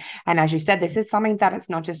 And as you said, this is something that it's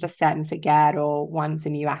not just a set and forget or once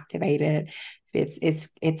and you activate it.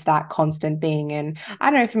 It's that constant thing. And I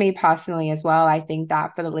don't know, for me personally as well, I think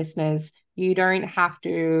that for the listeners, you don't have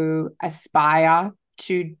to aspire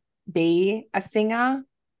to be a singer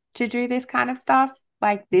to do this kind of stuff.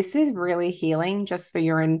 Like, this is really healing just for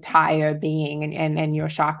your entire being, and your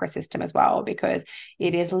chakra system as well, because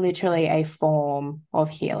it is literally a form of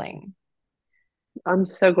healing. I'm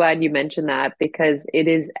so glad you mentioned that because it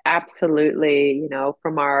is absolutely,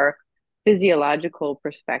 from our physiological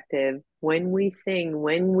perspective, when we sing,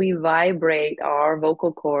 when we vibrate our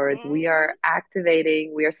vocal cords, we are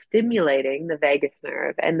activating, we are stimulating the vagus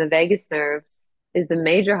nerve. And the vagus nerve Yes. is the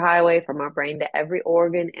major highway from our brain to every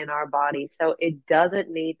organ in our body. So it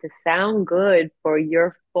doesn't need to sound good for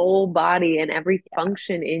your full body and every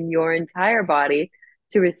function Yes. in your entire body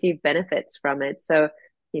to receive benefits from it. So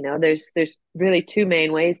there's really two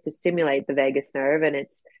main ways to stimulate the vagus nerve, and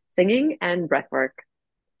it's singing and breath work,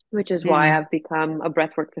 which is why Mm, I've become a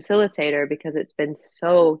breathwork facilitator because it's been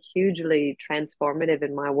so hugely transformative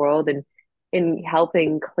in my world and in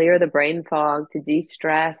helping clear the brain fog, to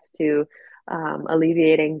de-stress, to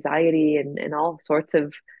alleviate anxiety and all sorts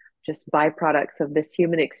of just byproducts of this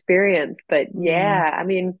human experience. But mm. yeah, I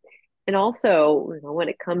mean, and also, when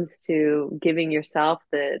it comes to giving yourself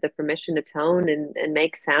the permission to tone and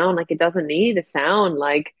make sound, like it doesn't need to sound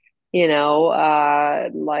like an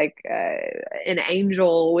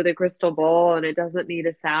angel with a crystal ball, and it doesn't need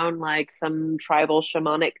to sound like some tribal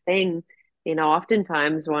shamanic thing.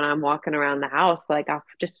 Oftentimes when I'm walking around the house, like I'll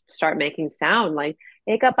just start making sound like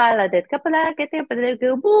and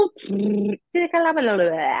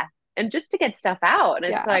just to get stuff out. And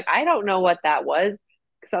it's Yeah. like, I don't know what that was.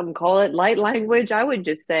 Some call it light language. I would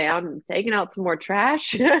just say I'm taking out some more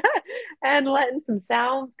trash and letting some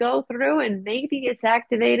sounds go through, and maybe it's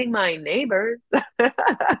activating my neighbors.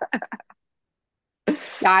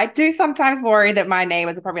 Yeah, I do sometimes worry that my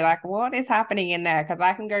neighbors are probably like, what is happening in there? Because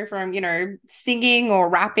I can go from, singing or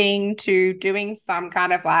rapping to doing some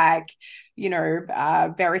kind of like,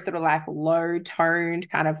 very sort of like low toned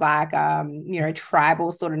kind of like,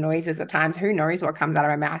 tribal sort of noises at times. Who knows what comes out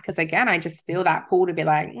of my mouth? Because again, I just feel that pull to be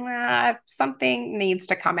like, nah, something needs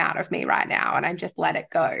to come out of me right now. And I just let it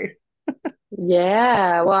go.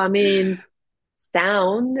 Yeah, well, I mean,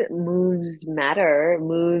 sound moves matter,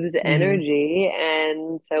 moves Mm. energy.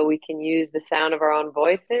 And so we can use the sound of our own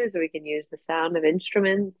voices, we can use the sound of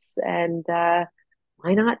instruments, and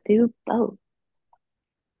why not do both?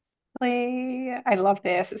 I love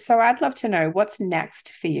this. So I'd love to know what's next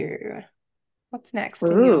for you. What's next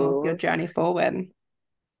in your Ooh. journey forward?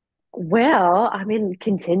 Well, I mean,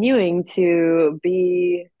 continuing to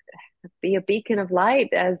be a beacon of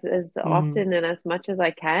light as Mm. often and as much as I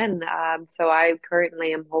can. So I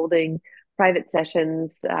currently am holding private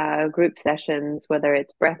sessions, group sessions, whether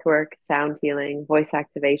it's breath work, sound healing, voice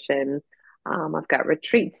activation. I've got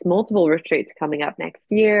retreats, multiple retreats coming up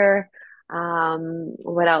next year.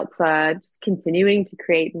 What else? Just continuing to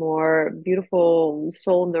create more beautiful,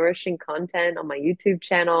 soul nourishing content on my YouTube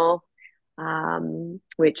channel,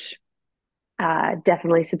 which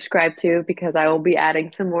definitely subscribe to because I will be adding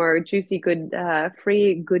some more juicy, good,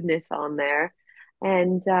 free goodness on there.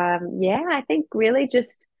 And yeah, I think really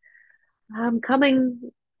just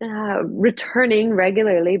returning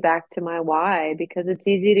regularly back to my why because it's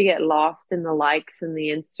easy to get lost in the likes and the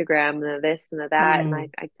Instagram and the this and the that. And I, Mm.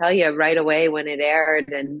 I tell you right away when it aired,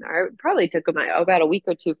 and it probably took about a week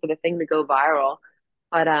or two for the thing to go viral.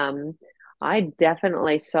 But I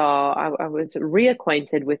definitely saw, I was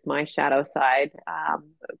reacquainted with my shadow side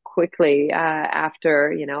quickly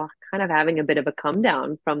after, kind of having a bit of a come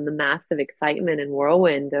down from the massive excitement and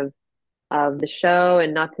whirlwind of the show.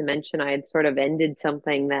 And not to mention, I had sort of ended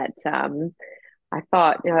something that I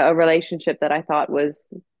thought, a relationship that I thought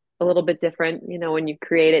was a little bit different, when you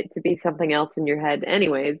create it to be something else in your head,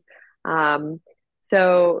 anyways. Um,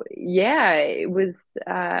 so yeah,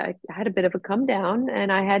 I had a bit of a come down,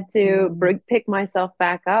 and I had to Mm, pick myself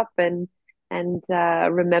back up and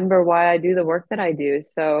remember why I do the work that I do.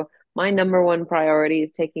 So my number one priority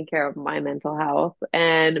is taking care of my mental health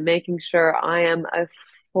and making sure I am a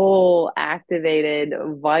full, activated,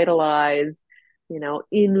 vitalized,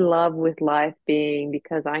 in love with life being,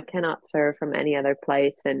 because I cannot serve from any other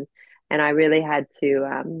place. And I really had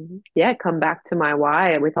to, yeah, come back to my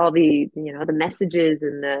why with all the messages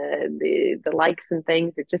and the likes and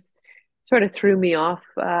things. It just sort of threw me off.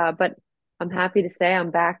 But I'm happy to say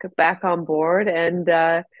I'm back on board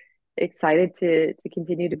and excited to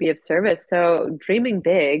continue to be of service. So dreaming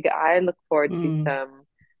big, I look forward to mm. some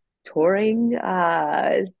touring,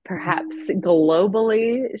 perhaps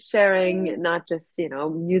globally, sharing not just,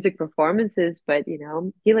 music performances, but,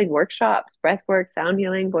 healing workshops, breath work, sound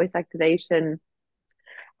healing, voice activation,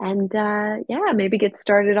 and yeah, maybe get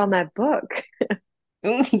started on that book.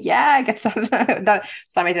 Yeah, I guess that's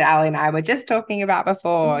something that Ali and I were just talking about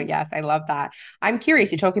before. Yes, I love that. I'm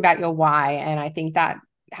curious, you talk about your why, and I think that,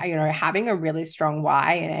 having a really strong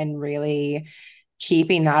why and really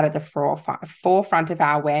keeping that at the forefront of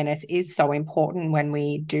our awareness is so important when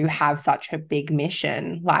we do have such a big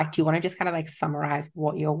mission. Like, do you want to just kind of like summarize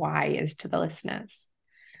what your why is to the listeners?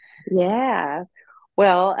 Yeah.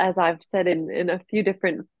 Well, as I've said in a few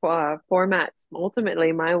different formats,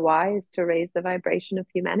 ultimately, my why is to raise the vibration of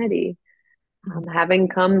humanity. Having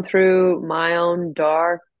come through my own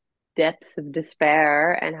dark depths of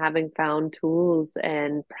despair and having found tools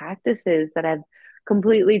and practices that have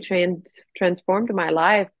completely transformed my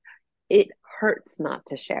life, it hurts not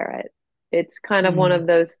to share it. It's kind of one Mm, of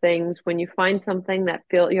those things when you find something that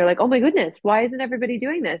you're like, oh my goodness, why isn't everybody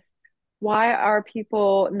doing this? Why are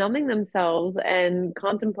people numbing themselves and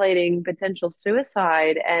contemplating potential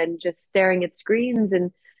suicide and just staring at screens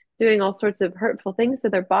and doing all sorts of hurtful things to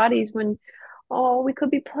their bodies when, oh, we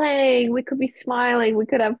could be playing, we could be smiling, we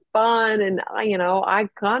could have fun. And I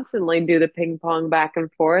constantly do the ping pong back and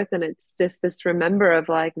forth. And it's just this remember of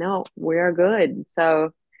like, no, we're good.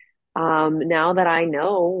 So now that I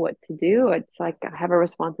know what to do, it's like I have a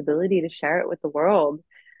responsibility to share it with the world,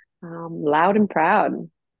 loud and proud.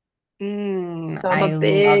 So I'm a I love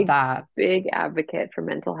big, that. big advocate for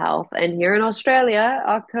mental health. And here in Australia,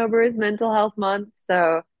 October is Mental Health Month.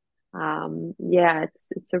 So yeah,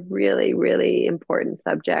 it's a really, really important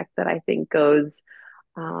subject that I think goes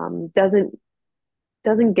doesn't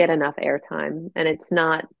get enough airtime. And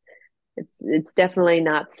it's definitely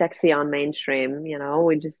not sexy on mainstream,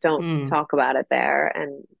 we just don't Mm, talk about it there.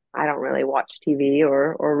 And I don't really watch TV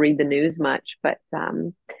or read the news much, but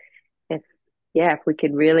if yeah, if we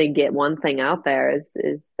could really get one thing out there is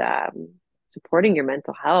supporting your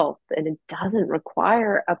mental health, and it doesn't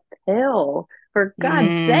require a pill. For God's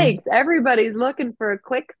mm, sakes, everybody's looking for a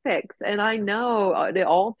quick fix, and I know it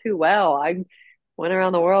all too well. I went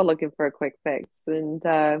around the world looking for a quick fix, and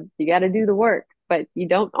you got to do the work, but you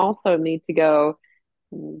don't also need to go.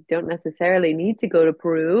 You don't necessarily need to go to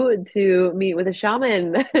Peru to meet with a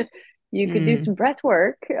shaman. You could do mm. some breath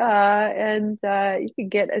work, and you could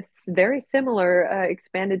get a very similar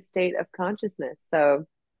expanded state of consciousness. So,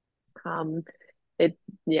 um, it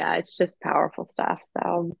yeah, it's just powerful stuff.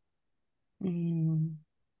 So, Mm.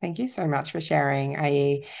 Thank you so much for sharing.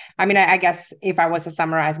 I mean, I guess if I was to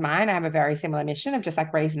summarize mine, I have a very similar mission of just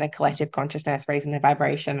like raising the collective consciousness, raising the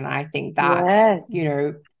vibration. And I think that, you yes.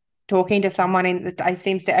 know, talking to someone it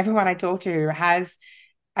seems to everyone I talk to has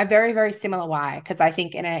a very, very similar why. Because I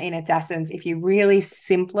think in its essence, if you really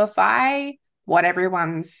simplify what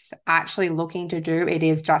everyone's actually looking to do, it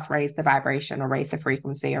is just raise the vibration or raise the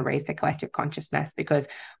frequency or raise the collective consciousness, because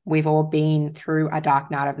we've all been through a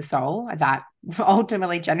dark night of the soul that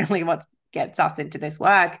ultimately generally what gets us into this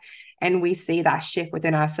work. And we see that shift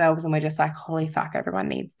within ourselves and we're just like, holy fuck, everyone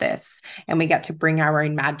needs this. And we get to bring our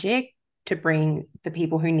own magic to bring the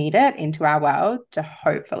people who need it into our world to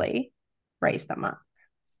hopefully raise them up.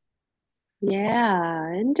 Yeah,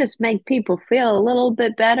 and just make people feel a little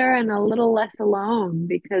bit better and a little less alone,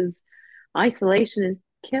 because isolation is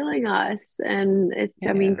killing us. And I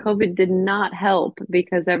It mean, is. COVID did not help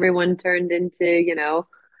because everyone turned into,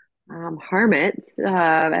 hermits,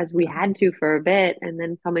 as we had to for a bit. And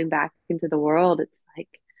then coming back into the world, it's like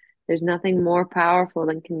there's nothing more powerful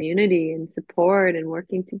than community and support and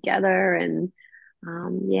working together. And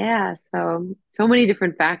yeah, so many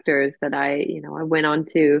different factors that I went on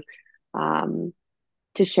um,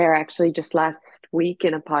 to share actually just last week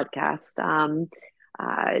in a podcast.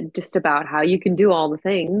 just about how you can do all the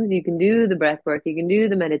things. You can do the breath work, you can do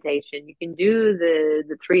the meditation, you can do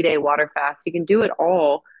the 3 day water fast, you can do it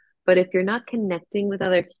all. But if you're not connecting with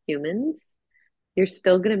other humans, you're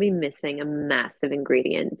still going to be missing a massive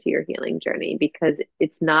ingredient to your healing journey, because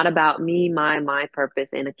it's not about me, my purpose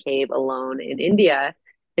in a cave alone in India.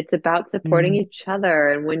 It's about supporting Mm. each other.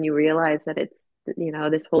 And when you realize that it's,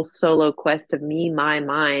 this whole solo quest of me,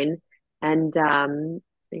 mine, and,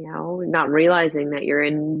 not realizing that you're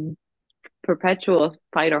in perpetual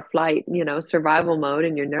fight or flight, survival mode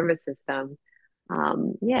in your nervous system.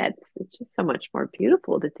 Yeah, it's just so much more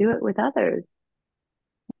beautiful to do it with others.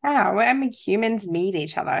 Yeah, well, I mean, humans need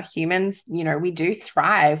each other. Humans, we do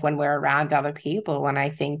thrive when we're around other people. And I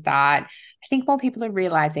think more people are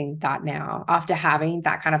realizing that now after having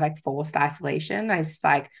that kind of like forced isolation. It's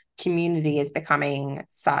like community is becoming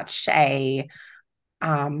such a,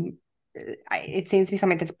 um, it seems to be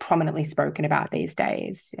something that's prominently spoken about these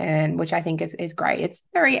days, and which I think is great. It's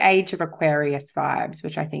very Age of Aquarius vibes,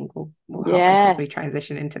 which I think will help us as we Yes.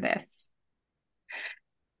 transition into this.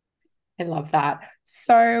 I love that.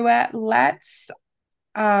 So let's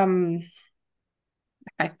um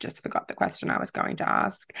I just forgot the question I was going to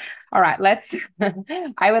ask. All right, let's.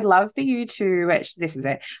 I would love for you to, this is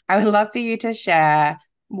it. I would love for you to share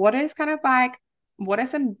what is kind of like, what are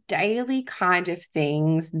some daily kind of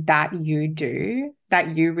things that you do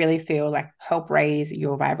that you really feel like help raise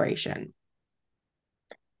your vibration?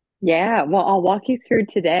 Yeah, well, I'll walk you through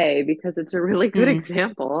today because it's a really good Mm,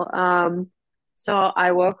 example. So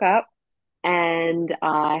I woke up and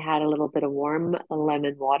I had a little bit of warm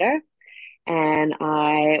lemon water, and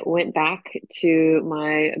I went back to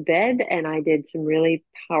my bed and I did some really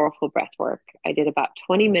powerful breath work. I did about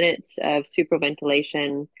 20 minutes of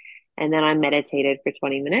superventilation, and then I meditated for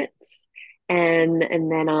 20 minutes. And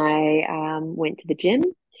then I went to the gym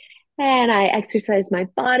and I exercised my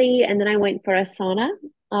body, and then I went for a sauna,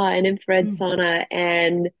 an infrared mm, sauna,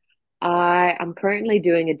 and I'm currently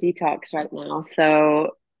doing a detox right now.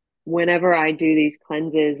 So whenever I do these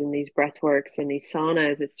cleanses and these breath works and these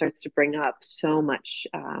saunas, it starts to bring up so much.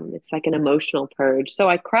 It's like an emotional purge. So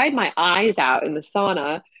I cried my eyes out in the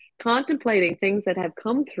sauna, contemplating things that have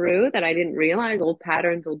come through that I didn't realize, old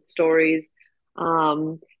patterns, old stories.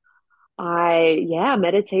 Um, yeah,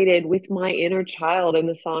 meditated with my inner child in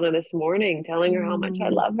the sauna this morning, telling her how much I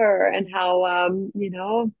mm, love her and how,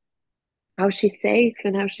 how she's safe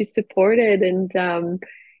and how she's supported. And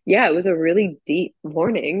yeah, it was a really deep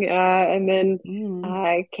morning. And then mm,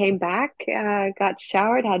 I came back, got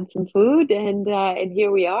showered, had some food, and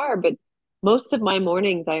here we are. But most of my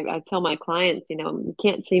mornings, I tell my clients, you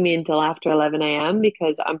can't see me until after 11 a.m.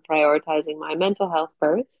 because I'm prioritizing my mental health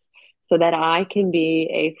first so that I can be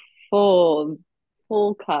a full,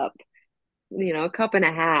 full cup, a cup and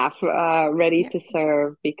a half, ready yeah. to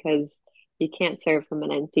serve, because you can't serve from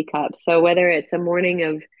an empty cup. So whether it's a morning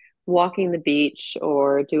of walking the beach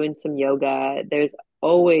or doing some yoga, there's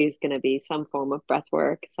always going to be some form of breath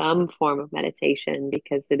work, some form of meditation,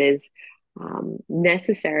 because it is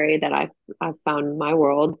necessary that I've found in my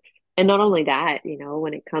world. And not only that,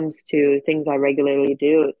 when it comes to things I regularly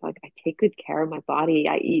do, it's like I take good care of my body.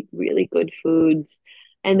 I eat really good foods.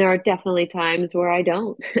 And there are definitely times where I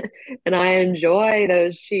don't. And I enjoy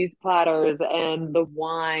those cheese platters and the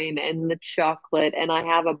wine and the chocolate, and I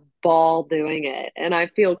have a ball doing it. And I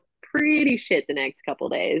feel pretty shit the next couple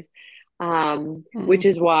days, which Mm,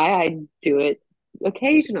 is why I do it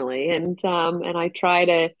occasionally. And I try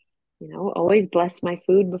to, always bless my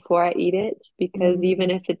food before I eat it, because even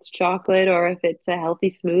mm, if it's chocolate or if it's a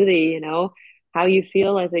healthy smoothie, how you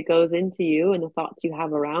feel as it goes into you and the thoughts you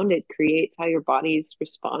have around it creates how your bodies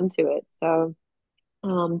respond to it. So,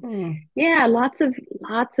 mm, yeah, lots of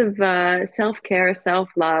self-care,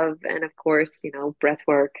 self-love, and of course, breath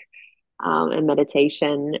work, and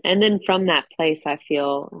meditation. And then from that place, I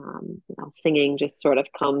feel, singing just sort of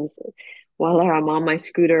comes while I'm on my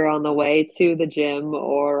scooter on the way to the gym,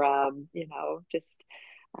 or, just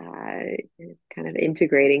kind of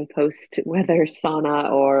integrating post weather sauna,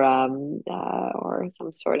 or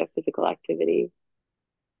some sort of physical activity.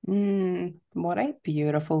 what a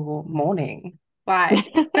beautiful morning. Like,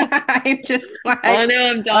 I'm just I like, know,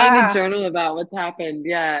 I'm dying to ah, journal about what's happened.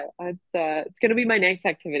 Yeah, it's gonna be my next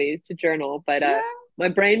activity is to journal, but yeah. my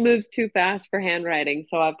brain moves too fast for handwriting,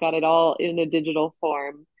 so I've got it all in a digital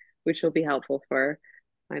form, which will be helpful for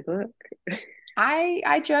my book.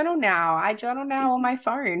 I journal now. I journal now on my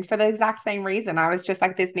phone for the exact same reason. I was just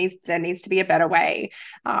like, there needs to be a better way.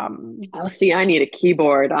 Um, Oh, see, I need a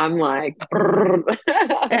keyboard. I'm like,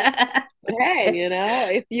 hey,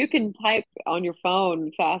 if you can type on your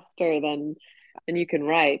phone faster than you can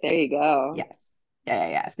write, there you go. yes.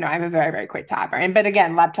 Yes. No, I'm a very, very quick typer. And but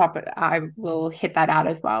again, laptop, I will hit that out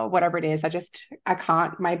as well. Whatever it is, I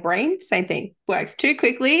can't. My brain, same thing, works too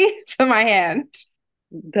quickly for my hand.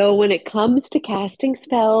 Though when it comes to casting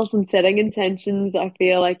spells and setting intentions, I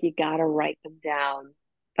feel like you gotta write them down.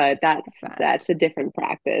 But that's 100%. a different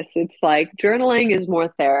practice. It's like journaling is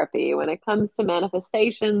more therapy. When it comes to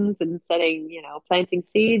manifestations and setting, planting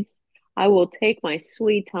seeds, I will take my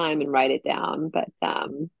sweet time and write it down. But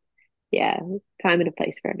yeah, time and a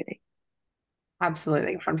place for everything.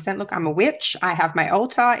 Absolutely, 100%. Look, I'm a witch. I have my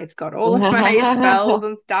altar. It's got all of my spells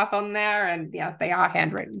and stuff on there. And yeah, they are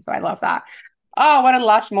handwritten. So I love that. Oh, what a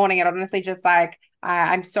lush morning. It honestly just like,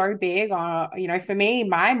 I'm so big on, for me,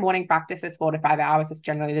 my morning practice is 4 to 5 hours. It's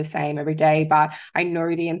generally the same every day, but I know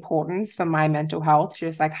the importance for my mental health to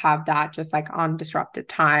just like have that just like undisrupted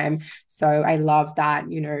time. So I love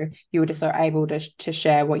that, you were just so able to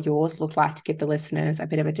share what yours looked like to give the listeners a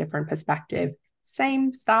bit of a different perspective.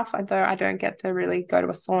 Same stuff, although I don't get to really go to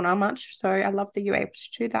a sauna much. So I love that you're able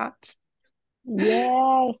to do that.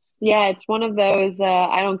 Yes. Yeah, it's one of those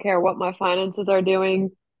I don't care what my finances are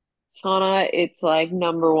doing. Sauna, it's like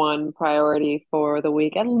number one priority for the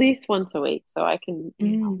week, at least once a week. So I can,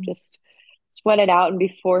 Mm. just sweat it out and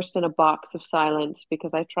be forced in a box of silence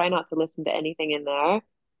because I try not to listen to anything in there,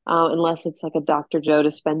 unless it's like a Dr. Joe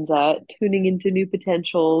Dispenza tuning into new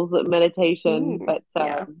potentials meditation. Ooh, But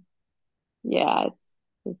yeah. yeah,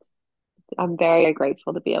 it's, I'm very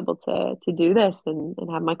grateful to be able to do this and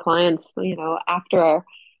have my clients,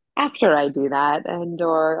 after I do that and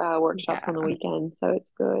or workshops on the Yeah. weekend. So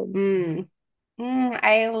it's good. Mm.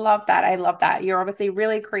 I love that. I love that. You're obviously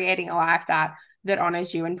really creating a life that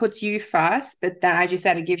honors you and puts you first. But then, as you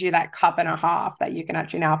said, it gives you that cup and a half that you can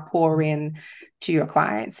actually now pour in to your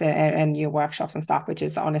clients and your workshops and stuff, which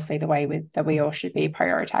is honestly the way that we all should be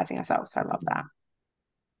prioritizing ourselves. So I love that.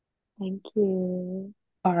 Thank you.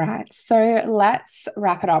 All right. So let's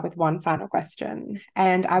wrap it up with one final question.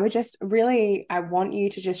 And I would just really, I want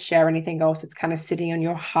you to just share anything else that's kind of sitting on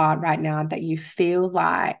your heart right now that you feel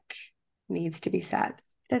like needs to be said.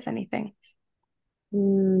 If there's anything.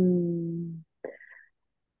 Hmm.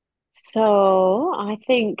 So I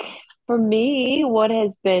think for me, what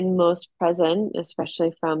has been most present,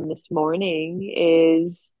 especially from this morning,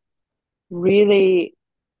 is really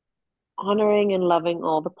honoring and loving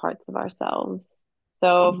all the parts of ourselves.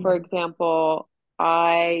 So, for Mm, example,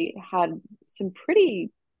 I had some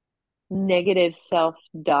pretty negative self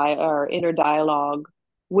di or inner dialogue,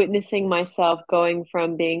 witnessing myself going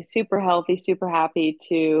from being super healthy, super happy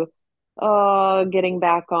to getting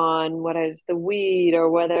back on what is the weed, or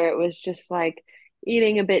whether it was just like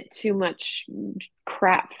eating a bit too much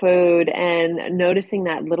crap food and noticing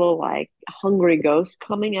that little like hungry ghost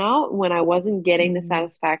coming out when I wasn't getting the mm,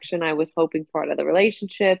 satisfaction I was hoping for out of the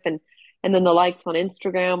relationship, and then the likes on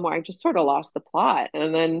Instagram where I just sort of lost the plot.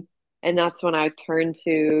 And that's when I turned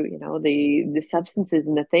to, the substances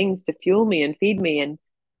and the things to fuel me and feed me. And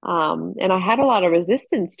I had a lot of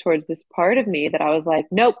resistance towards this part of me that I was like,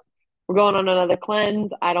 nope, we're going on another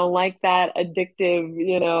cleanse. I don't like that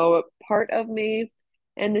addictive, part of me.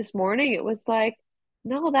 And this morning it was like,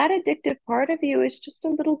 no, that addictive part of you is just a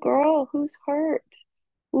little girl who's hurt.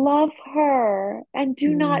 Love her and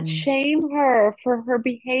do not mm, shame her for her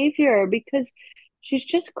behavior, because she's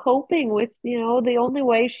just coping with, the only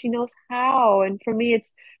way she knows how. And for me,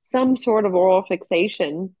 it's some sort of oral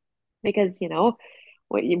fixation because,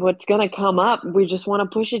 what's going to come up, we just want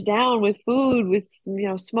to push it down with food, with,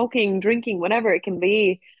 smoking, drinking, whatever it can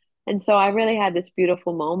be. And so I really had this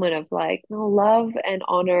beautiful moment of like, no, love and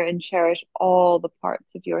honor and cherish all the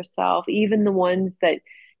parts of yourself, even the ones that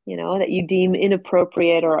you deem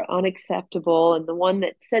inappropriate or unacceptable. And the one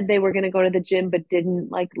that said they were going to go to the gym but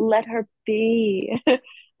didn't, like, let her be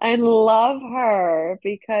and love her,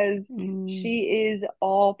 because mm. she is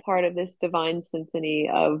all part of this divine symphony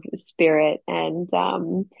of spirit. And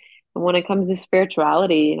when it comes to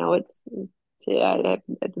spirituality, yeah,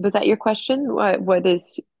 was that your question? What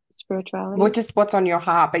is Well, spirituality? just what's on your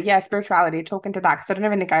heart. But yeah, spirituality, talking to that, because I don't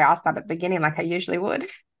even think I asked that at the beginning like I usually would.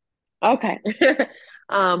 Okay.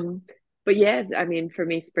 Um, but yeah, I mean, for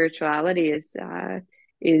me, spirituality is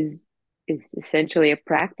is essentially a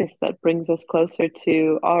practice that brings us closer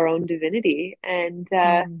to our own divinity. And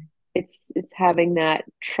Mm, it's having that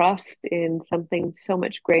trust in something so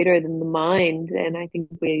much greater than the mind. And I think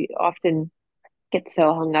we often get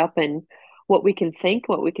so hung up in what we can think,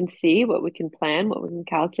 what we can see, what we can plan, what we can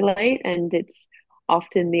calculate, and it's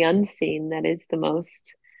often the unseen that is the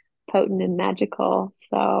most potent and magical.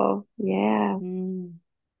 So, yeah. mm.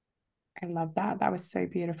 I love that. That was so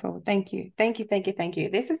beautiful. Thank you. Thank you. Thank you. Thank you.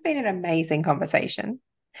 This has been an amazing conversation.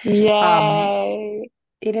 Um, Yay.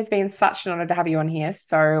 it has been such an honor to have you on here.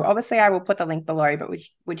 So obviously I will put the link below, but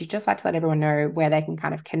would you just like to let everyone know where they can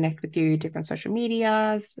kind of connect with you, different social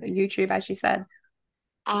medias, YouTube, as you said?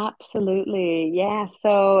 Absolutely. Yeah.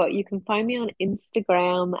 So you can find me on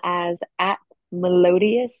Instagram as at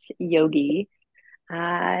Melodiousyogi.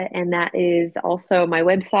 And that is also my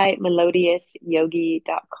website,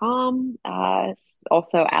 melodiousyogi.com.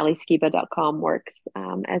 Also, aliskiba.com works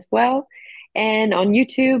as well. And on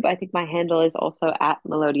YouTube, I think my handle is also at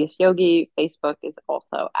Melodious Yogi. Facebook is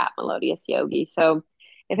also at Melodious Yogi. So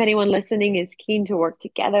if anyone listening is keen to work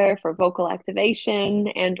together for vocal activation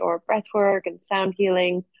and or breath work and sound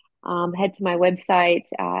healing, head to my website.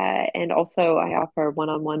 And also I offer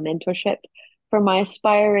one-on-one mentorship for my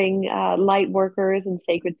aspiring light workers and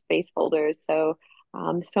sacred space holders. So,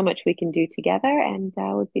 so much we can do together, and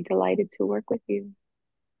I would be delighted to work with you.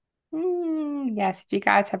 Yes, if you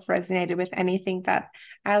guys have resonated with anything that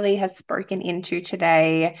Ali has spoken into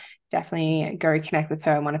today, definitely go connect with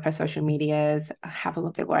her on one of her social medias. Have a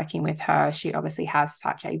look at working with her. She obviously has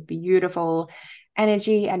such a beautiful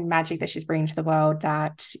energy and magic that she's bringing to the world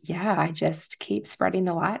that, yeah, I just keep spreading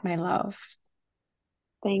the light, my love.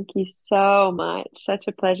 Thank you so much. Such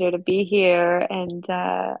a pleasure to be here, and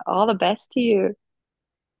all the best to you. Thank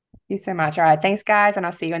you so much. All right. Thanks, guys. And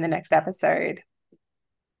I'll see you in the next episode.